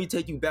big. Let me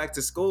take you back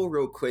to school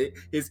real quick.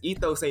 His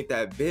ethos ain't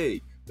that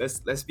big.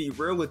 Let's be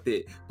real with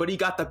it. But he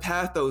got the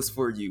pathos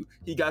for you.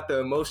 He got the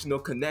emotional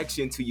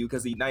connection to you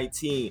because he's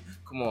 19.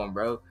 Come on,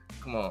 bro.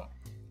 Come on.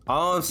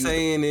 All I'm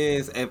saying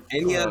is, if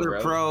any other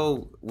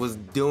pro was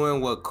doing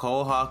what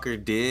Cole Hawker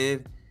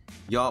did,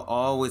 y'all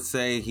all would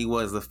say he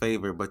was the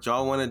favorite. But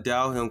y'all want to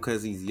doubt him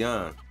because he's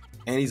young.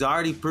 And he's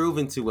already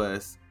proven to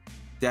us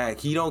that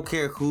he don't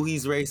care who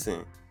he's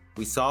racing.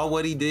 We saw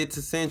what he did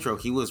to Central.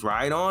 He was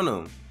right on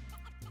him.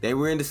 They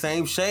were in the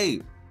same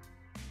shape.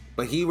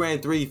 But he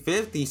ran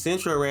 350.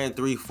 Central ran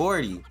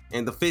 340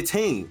 in the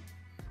 15.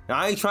 Now,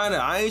 I ain't trying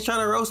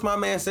to roast my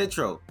man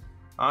Central.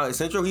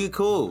 Central, he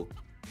cool.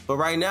 But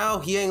right now,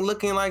 he ain't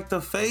looking like the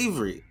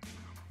favorite.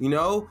 You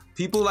know,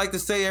 people like to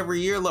say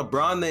every year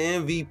LeBron the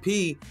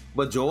MVP,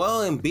 but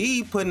Joel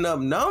Embiid putting up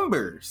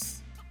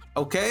numbers.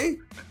 Okay?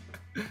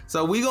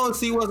 So we gonna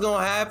see what's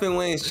gonna happen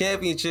when it's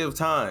championship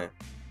time.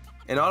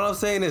 And all I'm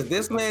saying is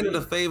this man is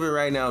the favorite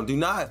right now.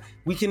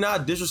 We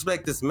cannot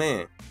disrespect this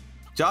man.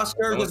 Josh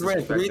Kerr just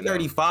ran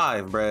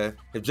 335, bruh.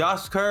 If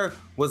Josh Kerr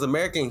was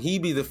American,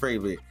 he'd be the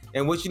favorite.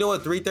 And what you know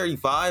what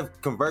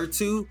 335 convert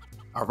to?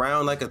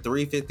 Around like a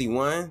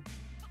 351.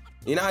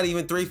 You're not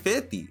even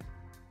 350.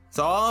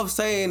 So all I'm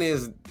saying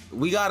is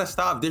we gotta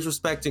stop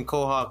disrespecting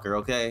Cole Hawker,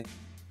 okay?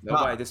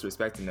 Nobody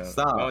disrespecting him.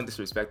 Stop. No one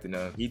disrespecting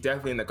him. He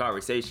definitely in the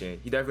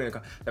conversation.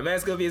 The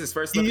man's gonna be his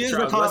first. He is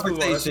the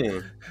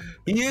conversation.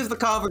 He is the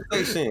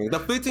conversation. The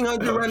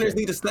 1500 runners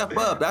need to step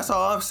up. That's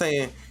all I'm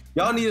saying.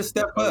 Y'all need to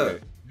step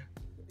up.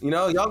 You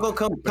know, y'all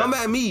gonna come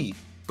at me,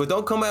 but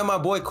don't come at my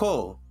boy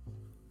Cole.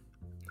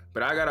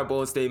 But I got a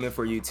bold statement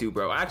for you too,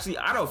 bro. Actually,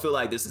 I don't feel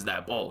like this is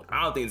that bold.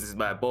 I don't think this is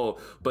that bold.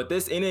 But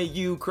this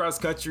NAU cross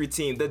country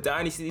team, the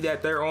dynasty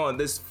that they're on,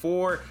 this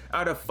 4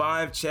 out of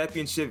 5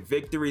 championship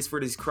victories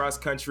for these cross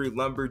country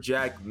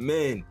lumberjack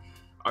men.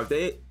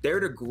 They're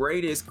the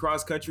greatest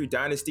cross country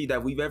dynasty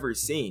that we've ever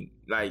seen.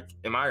 Like,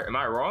 am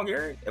I wrong,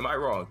 Aaron? Am I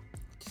wrong?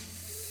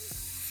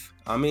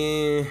 I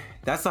mean,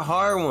 that's a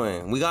hard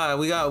one. We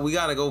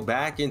gotta go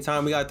back in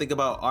time. We gotta think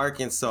about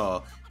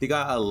Arkansas. They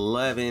got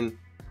 11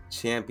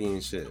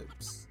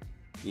 championships.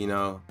 You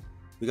know,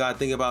 we gotta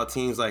think about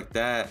teams like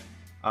that.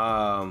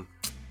 Other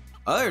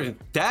than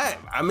that,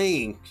 I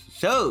mean,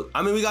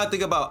 we gotta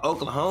think about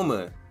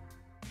Oklahoma.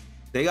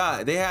 They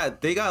got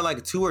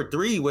like 2 or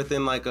 3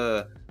 within like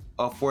a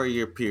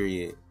 4-year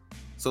period.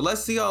 So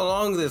let's see how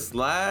long this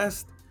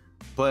lasts.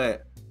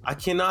 But I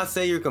cannot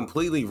say you're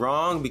completely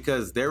wrong,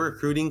 because their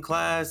recruiting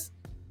class,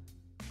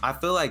 I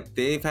feel like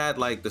they've had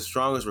like the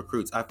strongest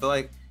recruits. I feel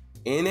like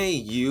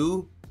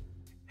NAU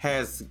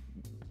has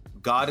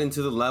gotten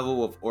to the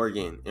level of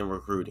Oregon in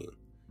recruiting.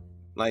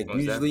 Like,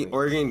 usually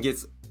Oregon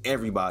gets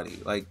everybody.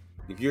 Like,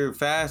 if you're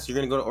fast, you're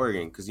gonna go to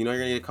Oregon because you know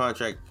you're gonna get a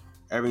contract.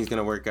 Everything's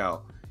gonna work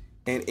out.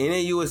 And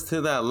NAU is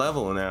to that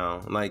level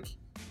now. Like,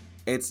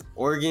 it's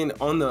Oregon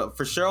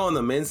for sure on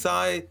the men's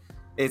side.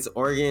 It's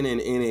Oregon and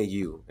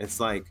NAU. It's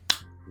like,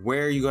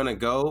 where are you gonna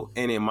go?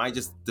 And it might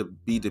just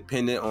be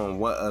dependent on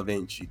what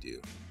event you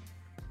do.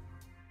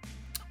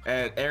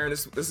 And Aaron,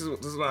 this is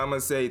what I'm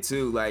gonna say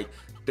too. Like,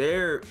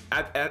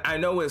 I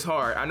know it's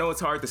hard. I know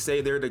it's hard to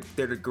say they're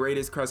the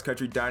greatest cross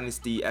country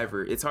dynasty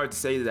ever. It's hard to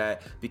say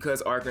that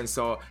because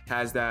Arkansas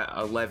has that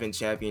 11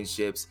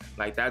 championships.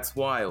 Like, that's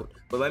wild.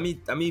 But let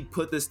me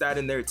put this stat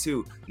in there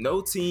too.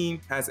 No team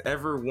has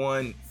ever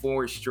won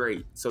 4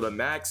 straight. So the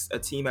max a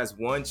team has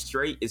won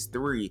straight is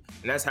 3,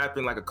 and that's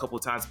happened like a couple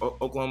times.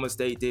 Oklahoma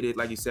State did it,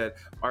 like you said.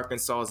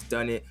 Arkansas's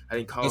done it. I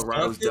think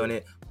Colorado's done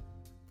it.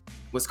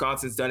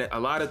 Wisconsin's done it. A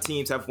lot of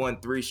teams have won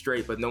 3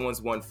 straight, but no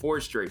one's won 4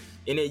 straight.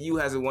 NAU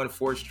hasn't won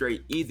 4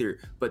 straight either.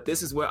 But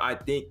this is what I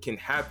think can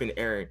happen,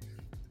 Aaron.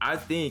 I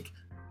think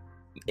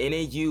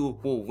NAU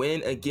will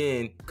win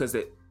again because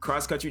the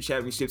cross-country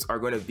championships are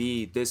going to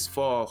be this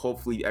fall.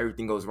 Hopefully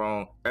everything goes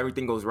right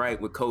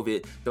with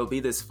COVID. They'll be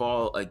this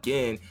fall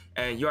again.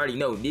 And you already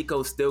know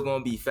Nico's still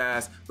going to be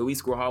fast. Luis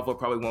Grijalva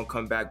probably won't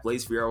come back.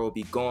 Blaze Fierro will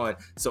be gone.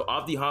 So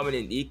Abdi Hamid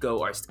and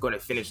Nico are going to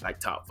finish like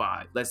top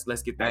 5. Let's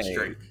get that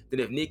straight. Then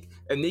if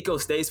Nico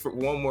stays for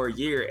one more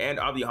year and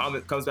Abdi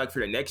Hamid comes back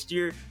for the next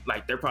year,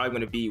 like, they're probably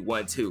going to be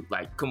 1-2.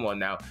 Like, come on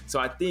now. So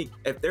I think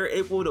if they're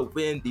able to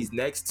win these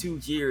next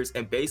 2 years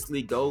and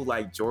basically go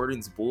like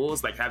Jordan's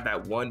Bulls, like have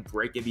that one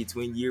break in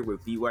between year where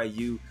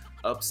BYU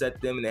upset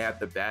them and they have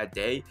the bad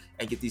day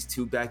and get these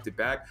 2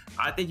 back-to-back,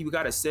 I think you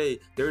gotta say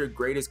they're the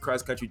greatest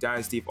cross-country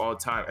dynasty of all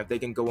time. If they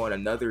can go on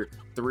another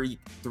three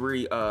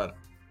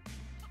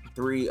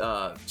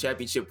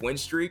championship win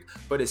streak.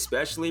 But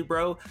especially,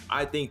 bro,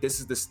 I think this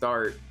is the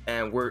start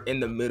and we're in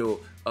the middle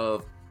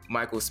of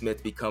Michael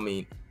Smith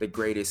becoming the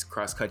greatest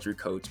cross-country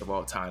coach of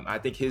all time. I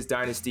think his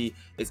dynasty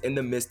is in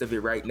the midst of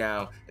it right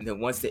now. And then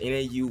once the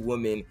NAU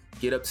women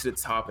get up to the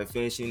top and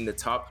finishing in the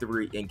top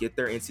 3 and get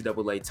their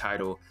NCAA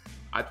title,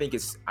 I think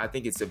it's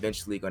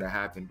eventually going to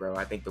happen, bro.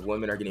 I think the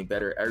women are getting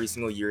better every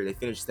single year. They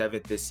finished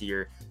 7th this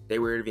year.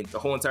 The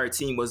whole entire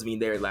team wasn't even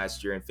there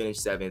last year and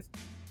finished 7th.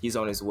 He's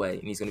on his way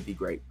and he's going to be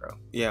great, bro.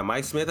 Yeah,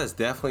 Mike Smith has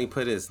definitely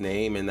put his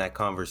name in that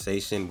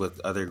conversation with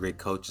other great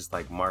coaches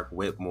like Mark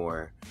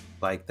Whitmore,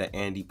 like the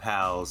Andy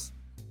Powells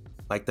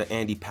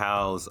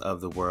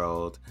of the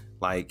world.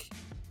 Like,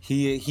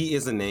 he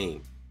is a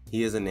name.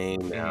 He is a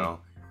name now,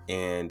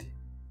 and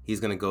he's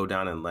going to go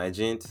down in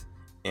legend.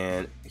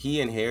 And he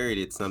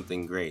inherited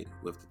something great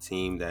with the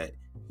team that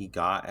he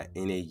got at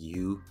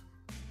NAU,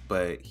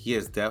 but he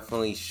has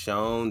definitely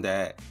shown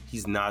that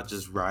he's not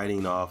just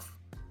riding off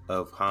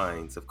of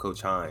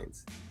Coach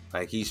Hines.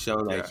 Like, he's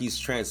shown that he's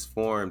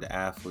transformed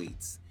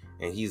athletes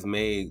and he's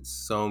made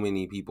so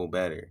many people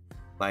better.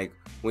 Like,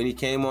 when he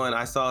came on,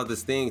 I saw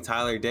this thing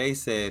Tyler Day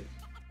said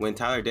when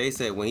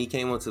he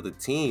came onto the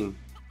team,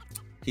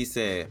 he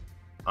said,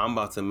 "I'm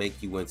about to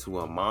make you into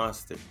a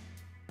monster.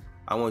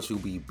 I want you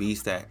to be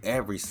beast at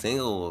every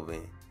single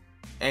event."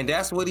 And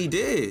that's what he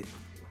did.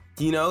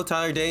 You know,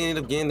 Tyler Day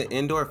ended up getting the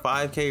indoor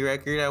 5K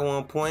record at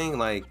one point.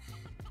 Like,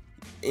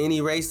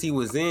 any race he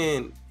was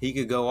in, he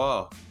could go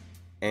off.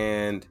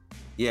 And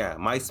yeah,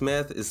 Mike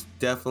Smith is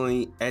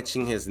definitely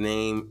etching his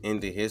name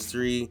into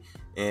history.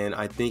 And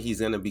I think he's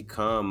going to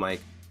become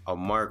like a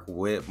Mark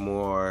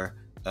Whitmore,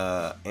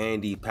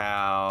 Andy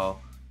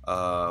Powell.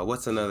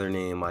 What's another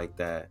name like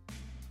that?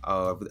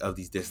 Of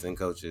these distance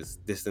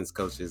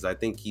coaches. I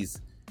think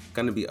he's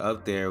gonna be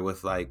up there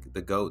with like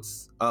the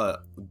GOATs.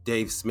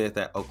 Dave Smith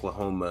at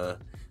Oklahoma.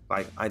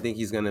 Like, I think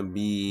he's gonna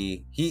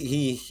be.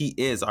 He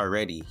is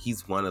already.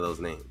 He's one of those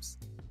names.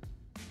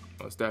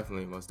 Most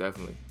definitely.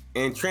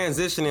 And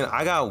transitioning,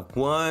 I got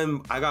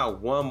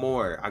one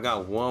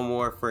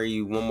more for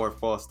you. One more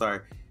false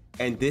start,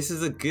 and this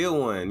is a good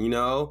one. You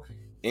know,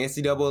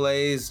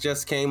 NCAA's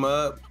just came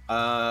up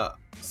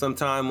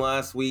sometime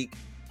last week.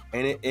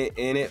 and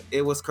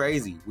it was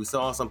crazy. We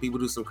saw some people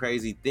do some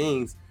crazy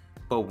things,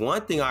 but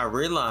one thing I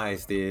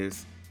realized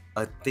is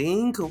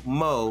Athing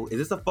Mu. Is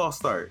this a false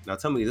start? Now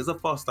tell me, is this a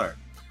false start?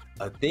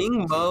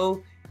 Athing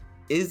Mu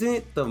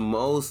isn't the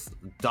most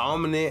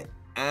dominant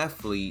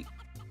athlete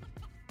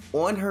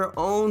on her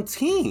own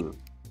team.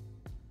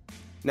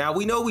 Now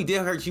we know she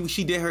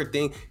did her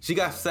thing. She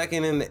got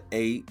second in the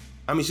 8.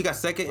 I mean, she got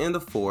second in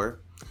the 4,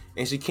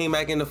 and she came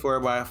back in the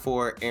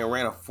 4x4 and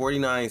ran a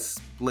 49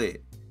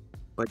 split.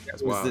 But there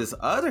was this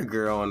other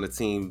girl on the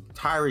team,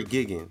 Tyra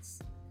Giggins.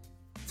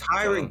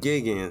 Tyra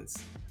Giggins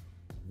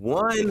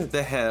won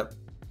the hep,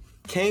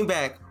 came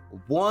back,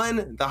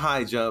 won the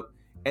high jump,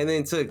 and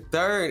then took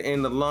third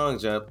in the long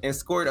jump and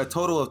scored a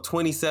total of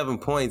 27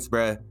 points,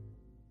 bruh.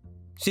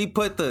 She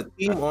put the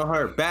team on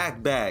her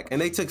back,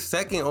 and they took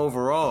second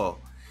overall.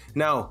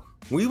 Now,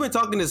 we've been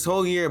talking this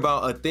whole year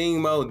about Athing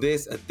Mu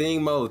this,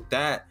 Athing Mu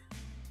that,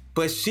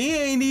 but she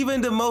ain't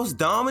even the most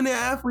dominant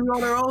athlete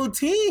on her own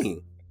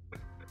team.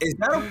 Is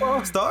that a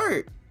false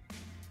start?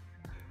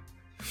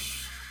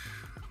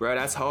 Bro,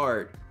 that's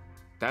hard.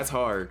 That's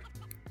hard.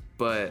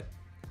 But,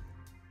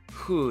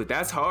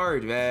 that's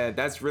hard, man.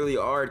 That's really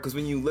hard. Because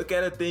when you look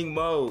at Athing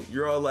Mu,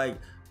 you're all like,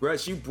 bro,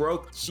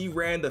 she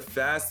ran the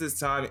fastest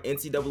time in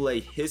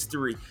NCAA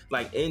history.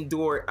 Like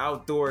indoor,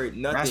 outdoor,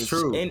 nothing. That's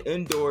true. In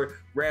indoor,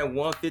 ran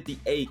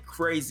 158,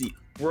 crazy.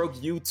 Broke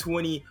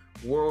U20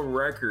 world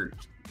record.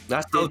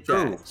 That's so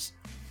true.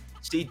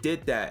 She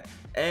did that.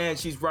 And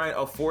she's running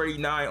a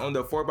 49 on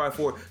the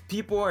 4x4.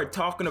 People are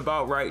talking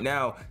about right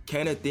now,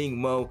 can Athing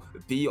Mu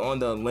be on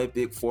the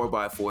Olympic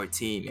 4x4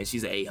 team? And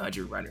she's an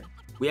 800 runner.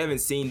 We haven't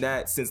seen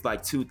that since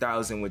like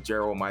 2000 with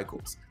Gerald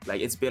Michaels. Like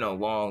it's been a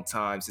long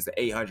time since the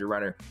 800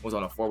 runner was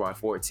on a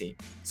 4x4 team.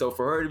 So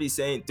for her to be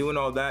doing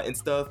all that and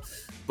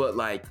stuff, but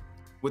like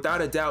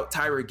without a doubt,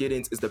 Tyra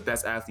Giddens is the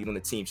best athlete on the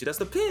team. She does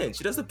the pin.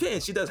 She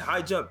does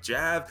high jump,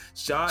 jab,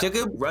 shot,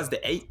 runs the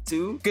 8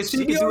 too. Cause she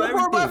can do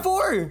everything.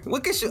 4x4.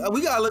 What can she?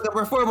 We gotta look up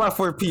her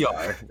 4x4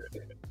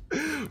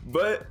 PR.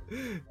 But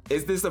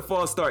is this a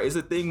false start?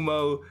 Athing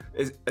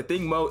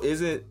Mu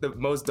isn't the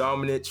most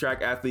dominant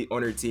track athlete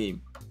on her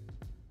team.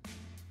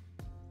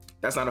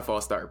 That's not a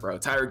false start, bro.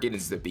 Tyra Giddens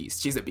is a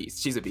beast. She's a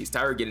beast.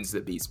 Tyra Giddens is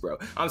a beast, bro.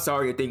 I'm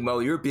sorry, Athing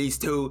Mu, you're a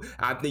beast too.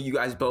 I think you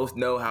guys both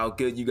know how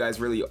good you guys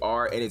really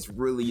are, and it's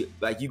really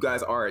like you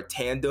guys are a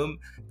tandem.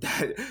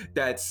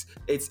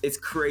 It's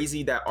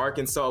crazy that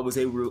Arkansas was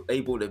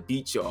able to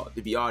beat y'all.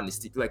 To be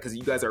honest, like because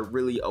you guys are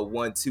really a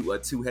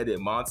two-headed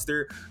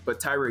monster. But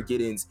Tyra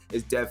Giddens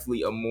is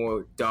definitely a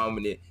more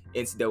dominant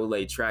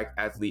NCAA track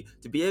athlete.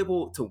 To be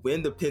able to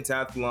win the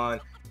pentathlon,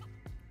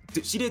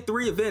 she did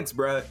 3 events,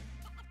 bro.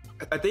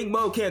 Athing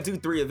Mu can't do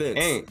 3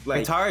 events.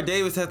 And Tara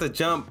Davis had to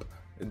jump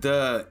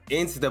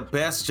into the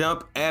best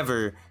jump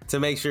ever to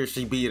make sure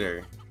she beat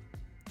her.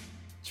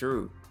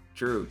 True.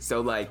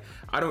 So like,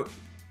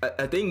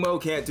 Athing Mu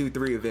can't do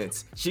 3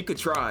 events. She could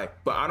try,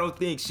 but I don't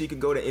think she could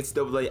go to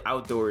NCAA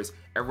outdoors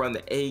and run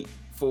the 8,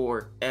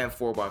 4, and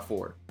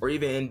 4x4, or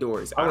even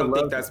indoors. I don't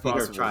think that's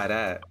possible. Try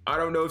that. I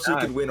don't know if she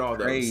could win all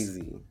those.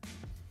 Crazy.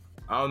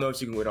 I don't know if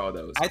she can win all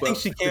those. I think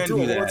she can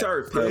do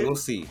that.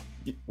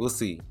 We'll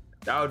see.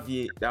 That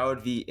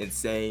would be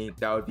insane.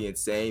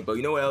 But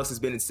you know what else has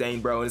been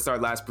insane, bro? And it's our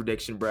last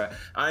prediction, bro.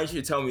 I need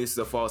you to tell me this is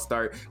a false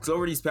start. Because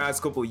over these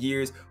past couple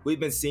years, we've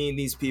been seeing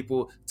these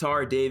people,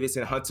 Tara Davis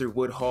and Hunter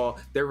Woodhall,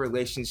 their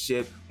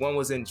relationship. One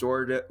was in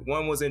Georgia, and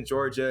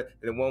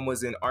one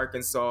was in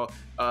Arkansas.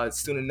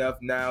 Soon enough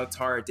now,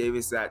 Tara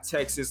Davis is at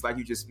Texas, like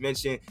you just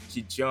mentioned.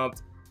 She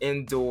jumped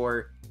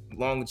indoor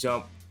long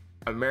jump.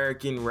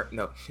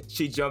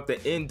 She jumped the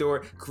indoor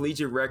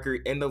collegiate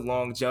record in the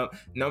long jump.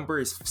 Number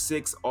is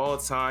 6 all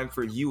time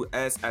for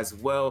US as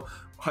well.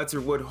 Hunter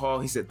Woodhall,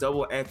 he's a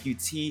double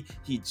amputee.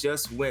 He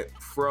just went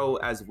pro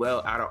as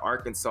well out of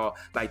Arkansas.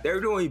 Like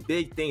they're doing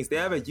big things. They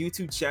have a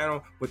YouTube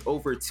channel with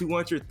over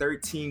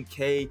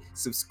 213K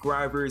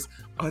subscribers.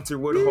 Hunter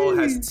Woodhall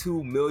has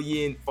 2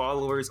 million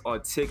followers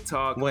on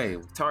TikTok. Wait,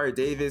 Tara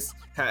Davis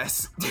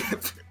has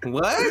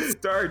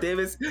what? Tara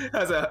Davis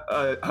has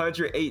a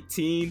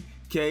 118K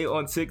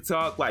on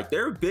TikTok. Like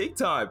they're big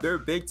time.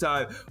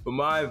 But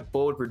my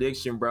bold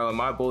prediction, bro, and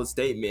my bold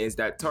statement is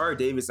that Tara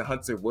Davis and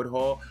Hunter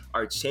Woodhall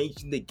are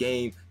changing the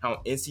game,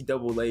 how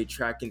NCAA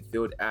track and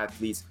field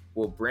athletes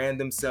will brand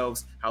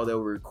themselves, how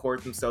they'll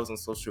record themselves on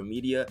social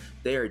media.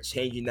 They are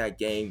changing that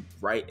game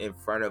right in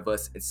front of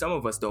us, and some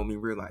of us don't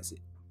even realize it.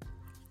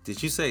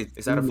 Did you say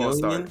is that a false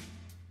start?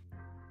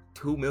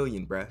 2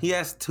 million, bro. He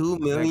has 2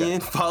 million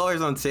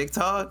followers on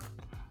TikTok.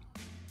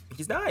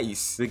 He's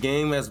nice. The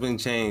game has been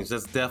changed.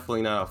 That's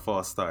definitely not a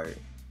false start.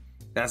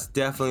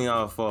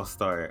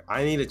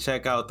 I need to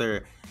check out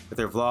their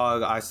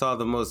vlog. I saw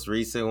the most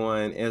recent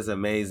one. It was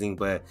amazing,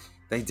 but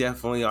they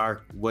definitely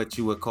are what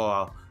you would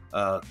call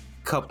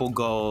couple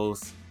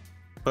goals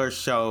for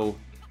show.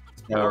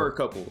 Power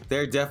couple.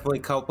 They're definitely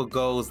couple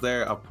goals.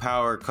 They're a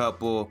power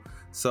couple.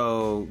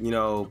 So,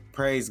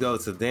 praise go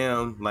to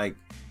them. Like,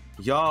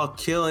 y'all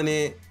killing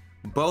it.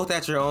 Both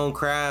at your own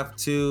craft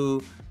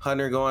too.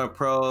 Hunter going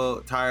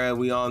pro. Tyra,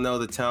 we all know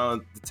the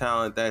talent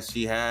that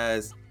she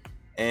has.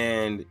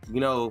 And,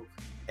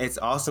 it's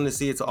awesome to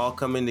see it's all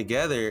coming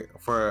together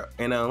for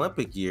an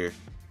Olympic year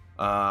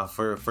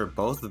for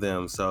both of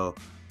them. So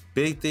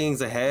big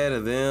things ahead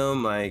of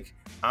them. Like,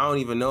 I don't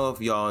even know if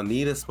y'all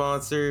need a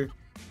sponsor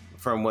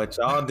from what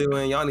y'all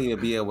doing. Y'all need to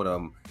be able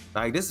to,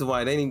 like, this is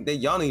why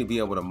y'all need to be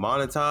able to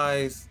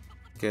monetize,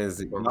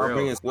 because y'all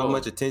bringing so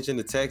much attention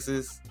to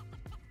Texas.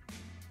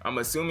 I'm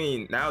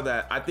assuming now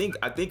that I think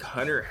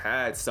Hunter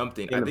had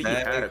something. I think he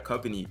had a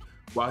company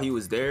while he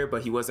was there,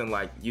 but he wasn't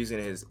like using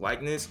his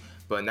likeness.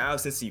 But now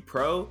since he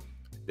pro,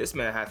 this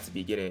man has to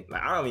be getting,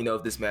 like, I don't even know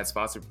if this man's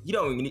sponsored. He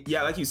don't even,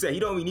 like you said, he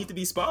don't even need to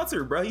be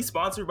sponsored, bro. He's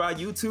sponsored by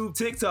YouTube,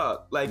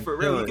 TikTok. Like, for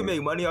real, he can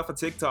make money off of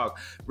TikTok,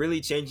 really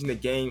changing the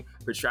game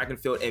for track and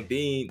field and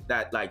being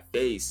that like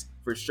face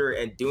for sure,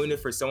 and doing it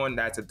for someone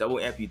that's a double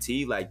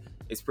amputee. Like,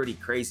 it's pretty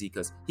crazy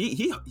because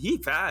he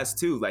fast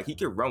too. Like, he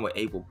can run with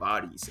able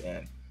bodies,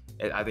 and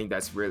I think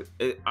that's really,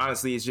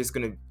 honestly, it's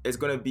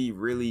gonna be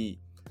really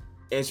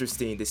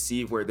interesting to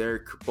see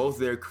where both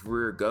their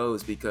career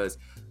goes, because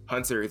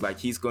Hunter, like,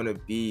 he's gonna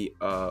be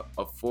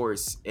a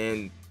force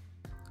in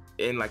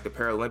like the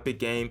Paralympic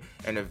game,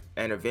 and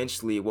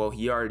eventually, well,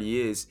 he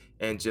already is,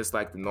 and just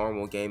like the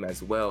normal game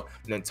as well.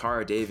 And then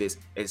Tara Davis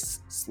is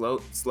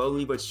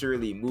slowly but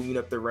surely moving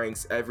up the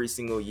ranks every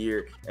single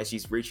year, and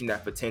she's reaching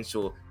that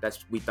potential that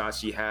we thought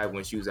she had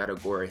when she was at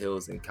Agora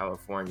Hills in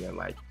California.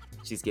 Like,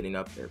 she's getting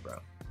up there, bro.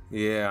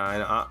 Yeah,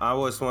 and I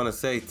just want to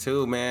say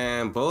too,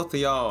 man, both of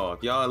y'all,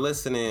 if y'all are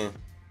listening,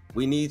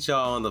 we need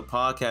y'all on the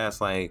podcast.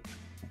 Like,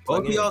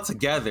 both of y'all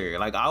together.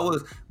 Like,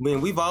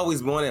 we've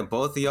always wanted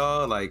both of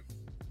y'all. Like,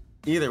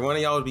 either one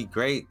of y'all would be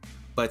great,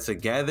 but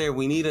together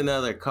we need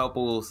another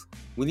couples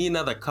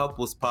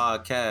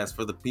podcast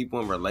for the people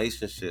in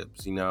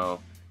relationships. We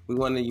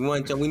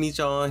need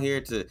y'all on here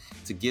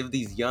to give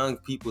these young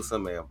people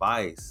some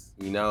advice.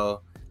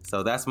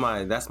 So that's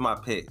my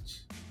pitch.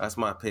 That's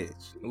my pitch.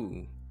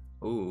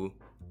 Ooh,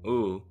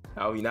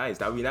 that would be nice.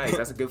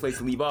 That's a good place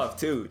to leave off,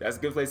 too. That's a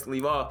good place to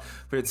leave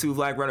off for the Two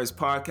Black Runners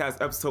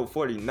podcast, episode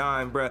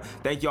 49, bro.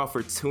 Thank y'all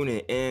for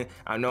tuning in.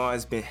 I know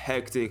it's been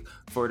hectic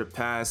for the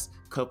past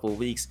couple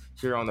weeks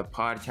here on the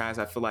podcast.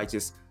 I feel like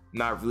just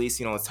not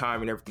releasing on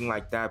time and everything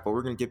like that, but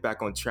we're going to get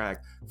back on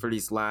track for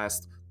these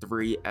last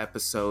 3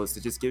 episodes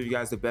to just give you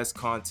guys the best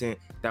content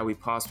that we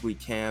possibly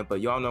can.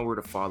 But y'all know where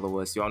to follow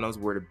us. Y'all knows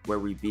where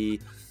we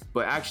be.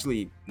 But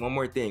actually, one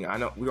more thing. I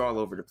know we're all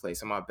over the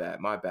place. My bad.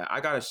 I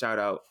gotta shout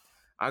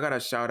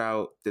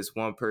out this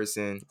one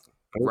person,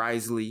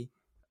 Risley.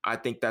 I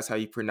think that's how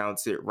you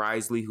pronounce it.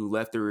 Risley, who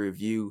left a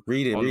review on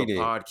the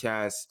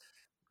podcast.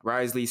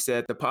 Risley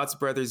said, "The Potts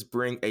brothers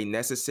bring a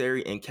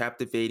necessary and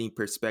captivating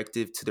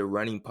perspective to the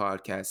running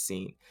podcast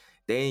scene.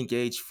 They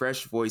engage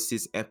fresh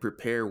voices and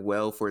prepare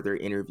well for their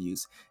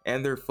interviews,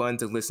 and they're fun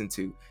to listen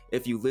to.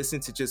 If you listen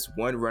to just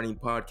one running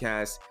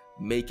podcast,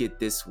 make it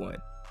this one.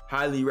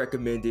 Highly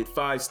recommended.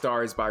 5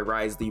 stars by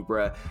Risley,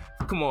 bruh."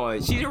 Come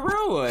on, she's a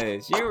real one.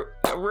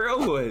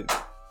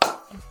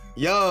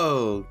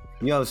 Yo,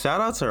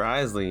 shout out to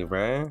Risley,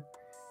 bruh.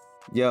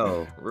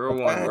 Yo, real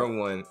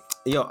one.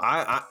 Yo,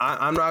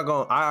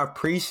 I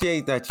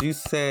appreciate that you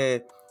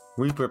said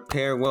we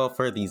prepare well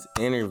for these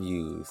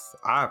interviews.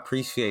 I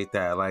appreciate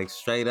that, like,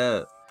 straight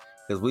up,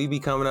 because we be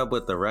coming up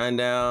with the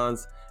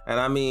rundowns, and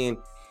I mean,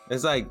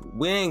 it's like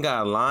we ain't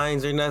got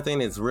lines or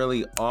nothing. It's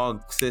really all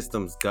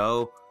systems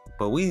go.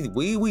 But we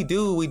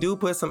do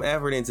put some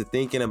effort into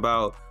thinking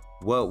about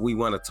what we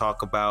want to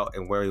talk about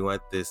and where we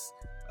want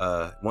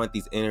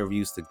these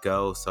interviews to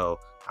go. So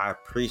I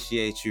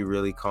appreciate you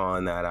really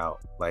calling that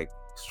out, like,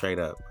 straight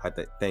up.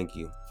 Thank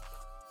you.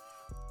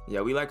 Yeah,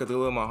 we like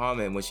Abdullah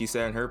Muhammad. When she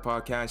said in her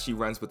podcast, she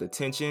runs with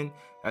attention.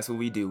 That's what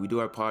we do. We do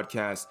our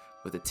podcast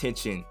with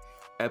attention,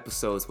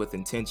 episodes with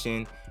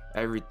intention.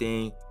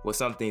 Everything, well,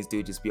 some things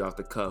do just be off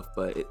the cuff,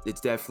 but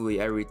it's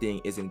definitely, everything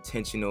is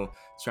intentional,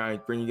 trying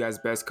to bring you guys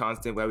best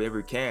content wherever we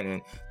ever can.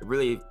 And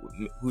really,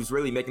 who's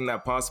really making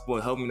that possible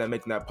and helping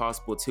making that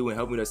possible too, and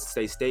helping us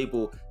stay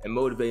stable and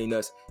motivating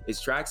us, is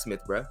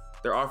Tracksmith, bruh.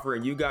 They're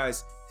offering you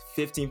guys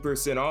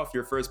 15% off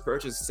your first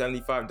purchase,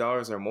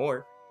 $75 or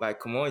more. Like,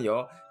 come on,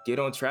 y'all, get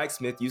on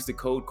Tracksmith, use the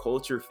code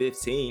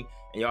Culture15,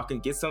 and y'all can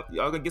get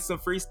some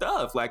free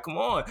stuff. Like, come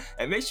on.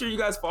 And make sure you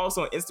guys follow us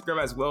on Instagram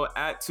as well,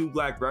 at Two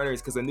Black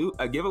Runners, because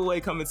a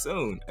giveaway coming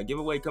soon. Another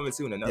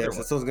one. That's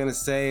what I was gonna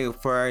say.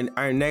 For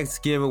our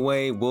next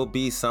giveaway will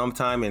be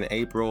sometime in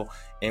April,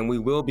 and we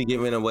will be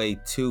giving away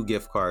 2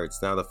 gift cards.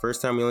 Now, the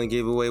first time we only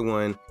gave away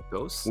 1.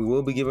 We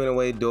will be giving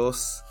away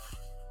dos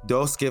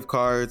gift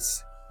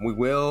cards. We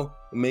will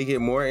make it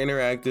more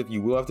interactive.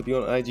 You will have to be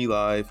on IG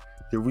Live.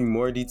 There will be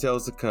more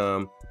details to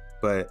come,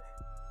 but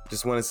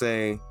just want to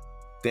say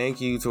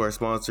thank you to our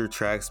sponsor,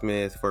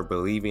 Tracksmith, for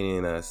believing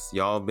in us.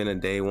 Y'all been a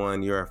day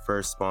one. You're our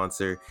first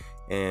sponsor,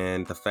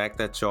 and the fact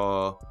that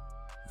y'all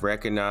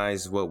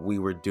recognized what we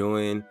were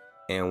doing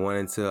and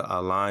wanted to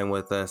align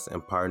with us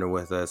and partner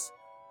with us,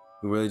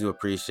 we really do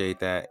appreciate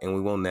that, and we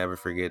will never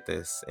forget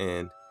this.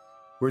 And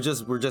we're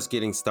just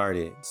getting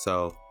started.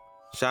 So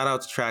shout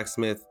out to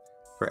Tracksmith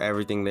for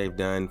everything they've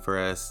done for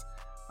us.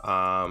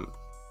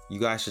 you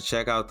guys should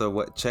check out the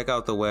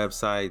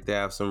website. They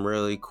have some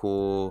really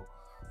cool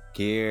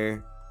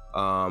gear.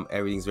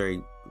 Everything's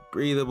very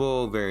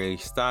breathable, very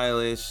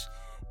stylish,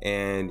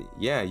 and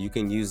yeah, you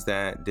can use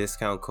that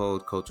discount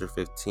code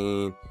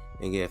Culture15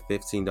 and get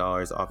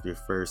 $15 off your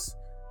first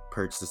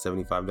purchase of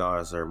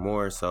 $75 or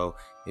more. So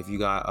if you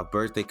got a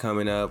birthday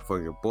coming up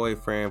for your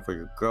boyfriend, for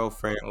your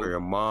girlfriend, for your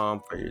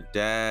mom, for your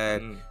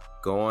dad,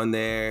 go on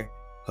there,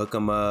 hook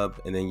them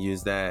up, and then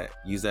use that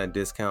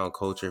discount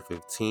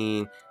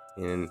Culture15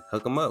 and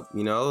hook them up.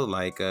 You know,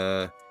 like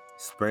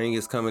spring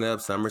is coming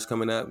up, summer's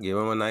coming up. Give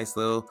them a nice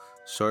little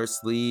short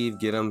sleeve.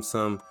 Get them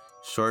some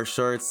short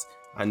shorts.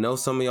 I know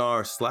some of y'all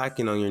are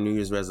slacking on your New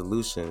Year's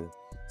resolution,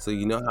 so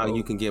you know how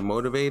you can get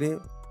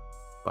motivated?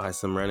 Buy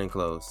some running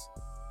clothes.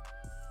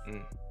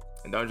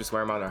 And don't just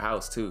wear them around the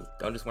house too.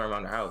 Don't just wear them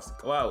around the house.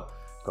 Go out.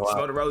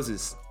 Smell the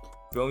roses.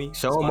 Feel me?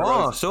 Show them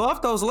off. Show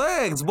off those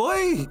legs,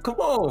 boy. Come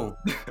on.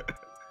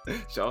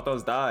 Show off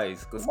those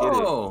thighs. Let's get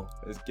it.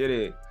 Let's get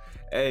it.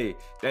 Hey,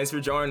 thanks for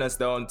joining us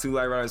though on Two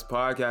Light Runners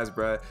podcast,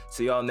 bro.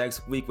 See y'all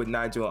next week with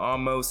Nigel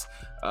Almost.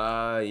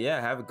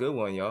 Yeah, have a good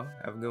one, y'all.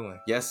 Have a good one.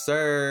 Yes,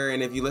 sir.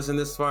 And if you listen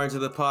this far into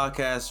the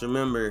podcast,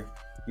 remember,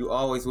 you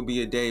always will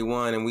be a day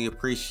one, and we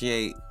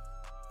appreciate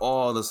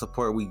all the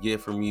support we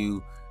get from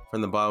you from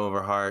the bottom of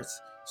our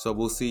hearts. So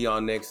we'll see y'all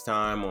next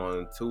time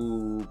on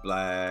Two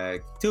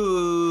Black Tuesday.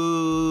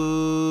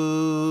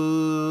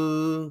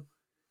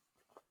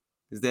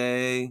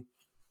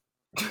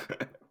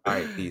 All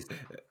right, peace.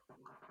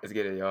 Let's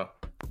get it, y'all.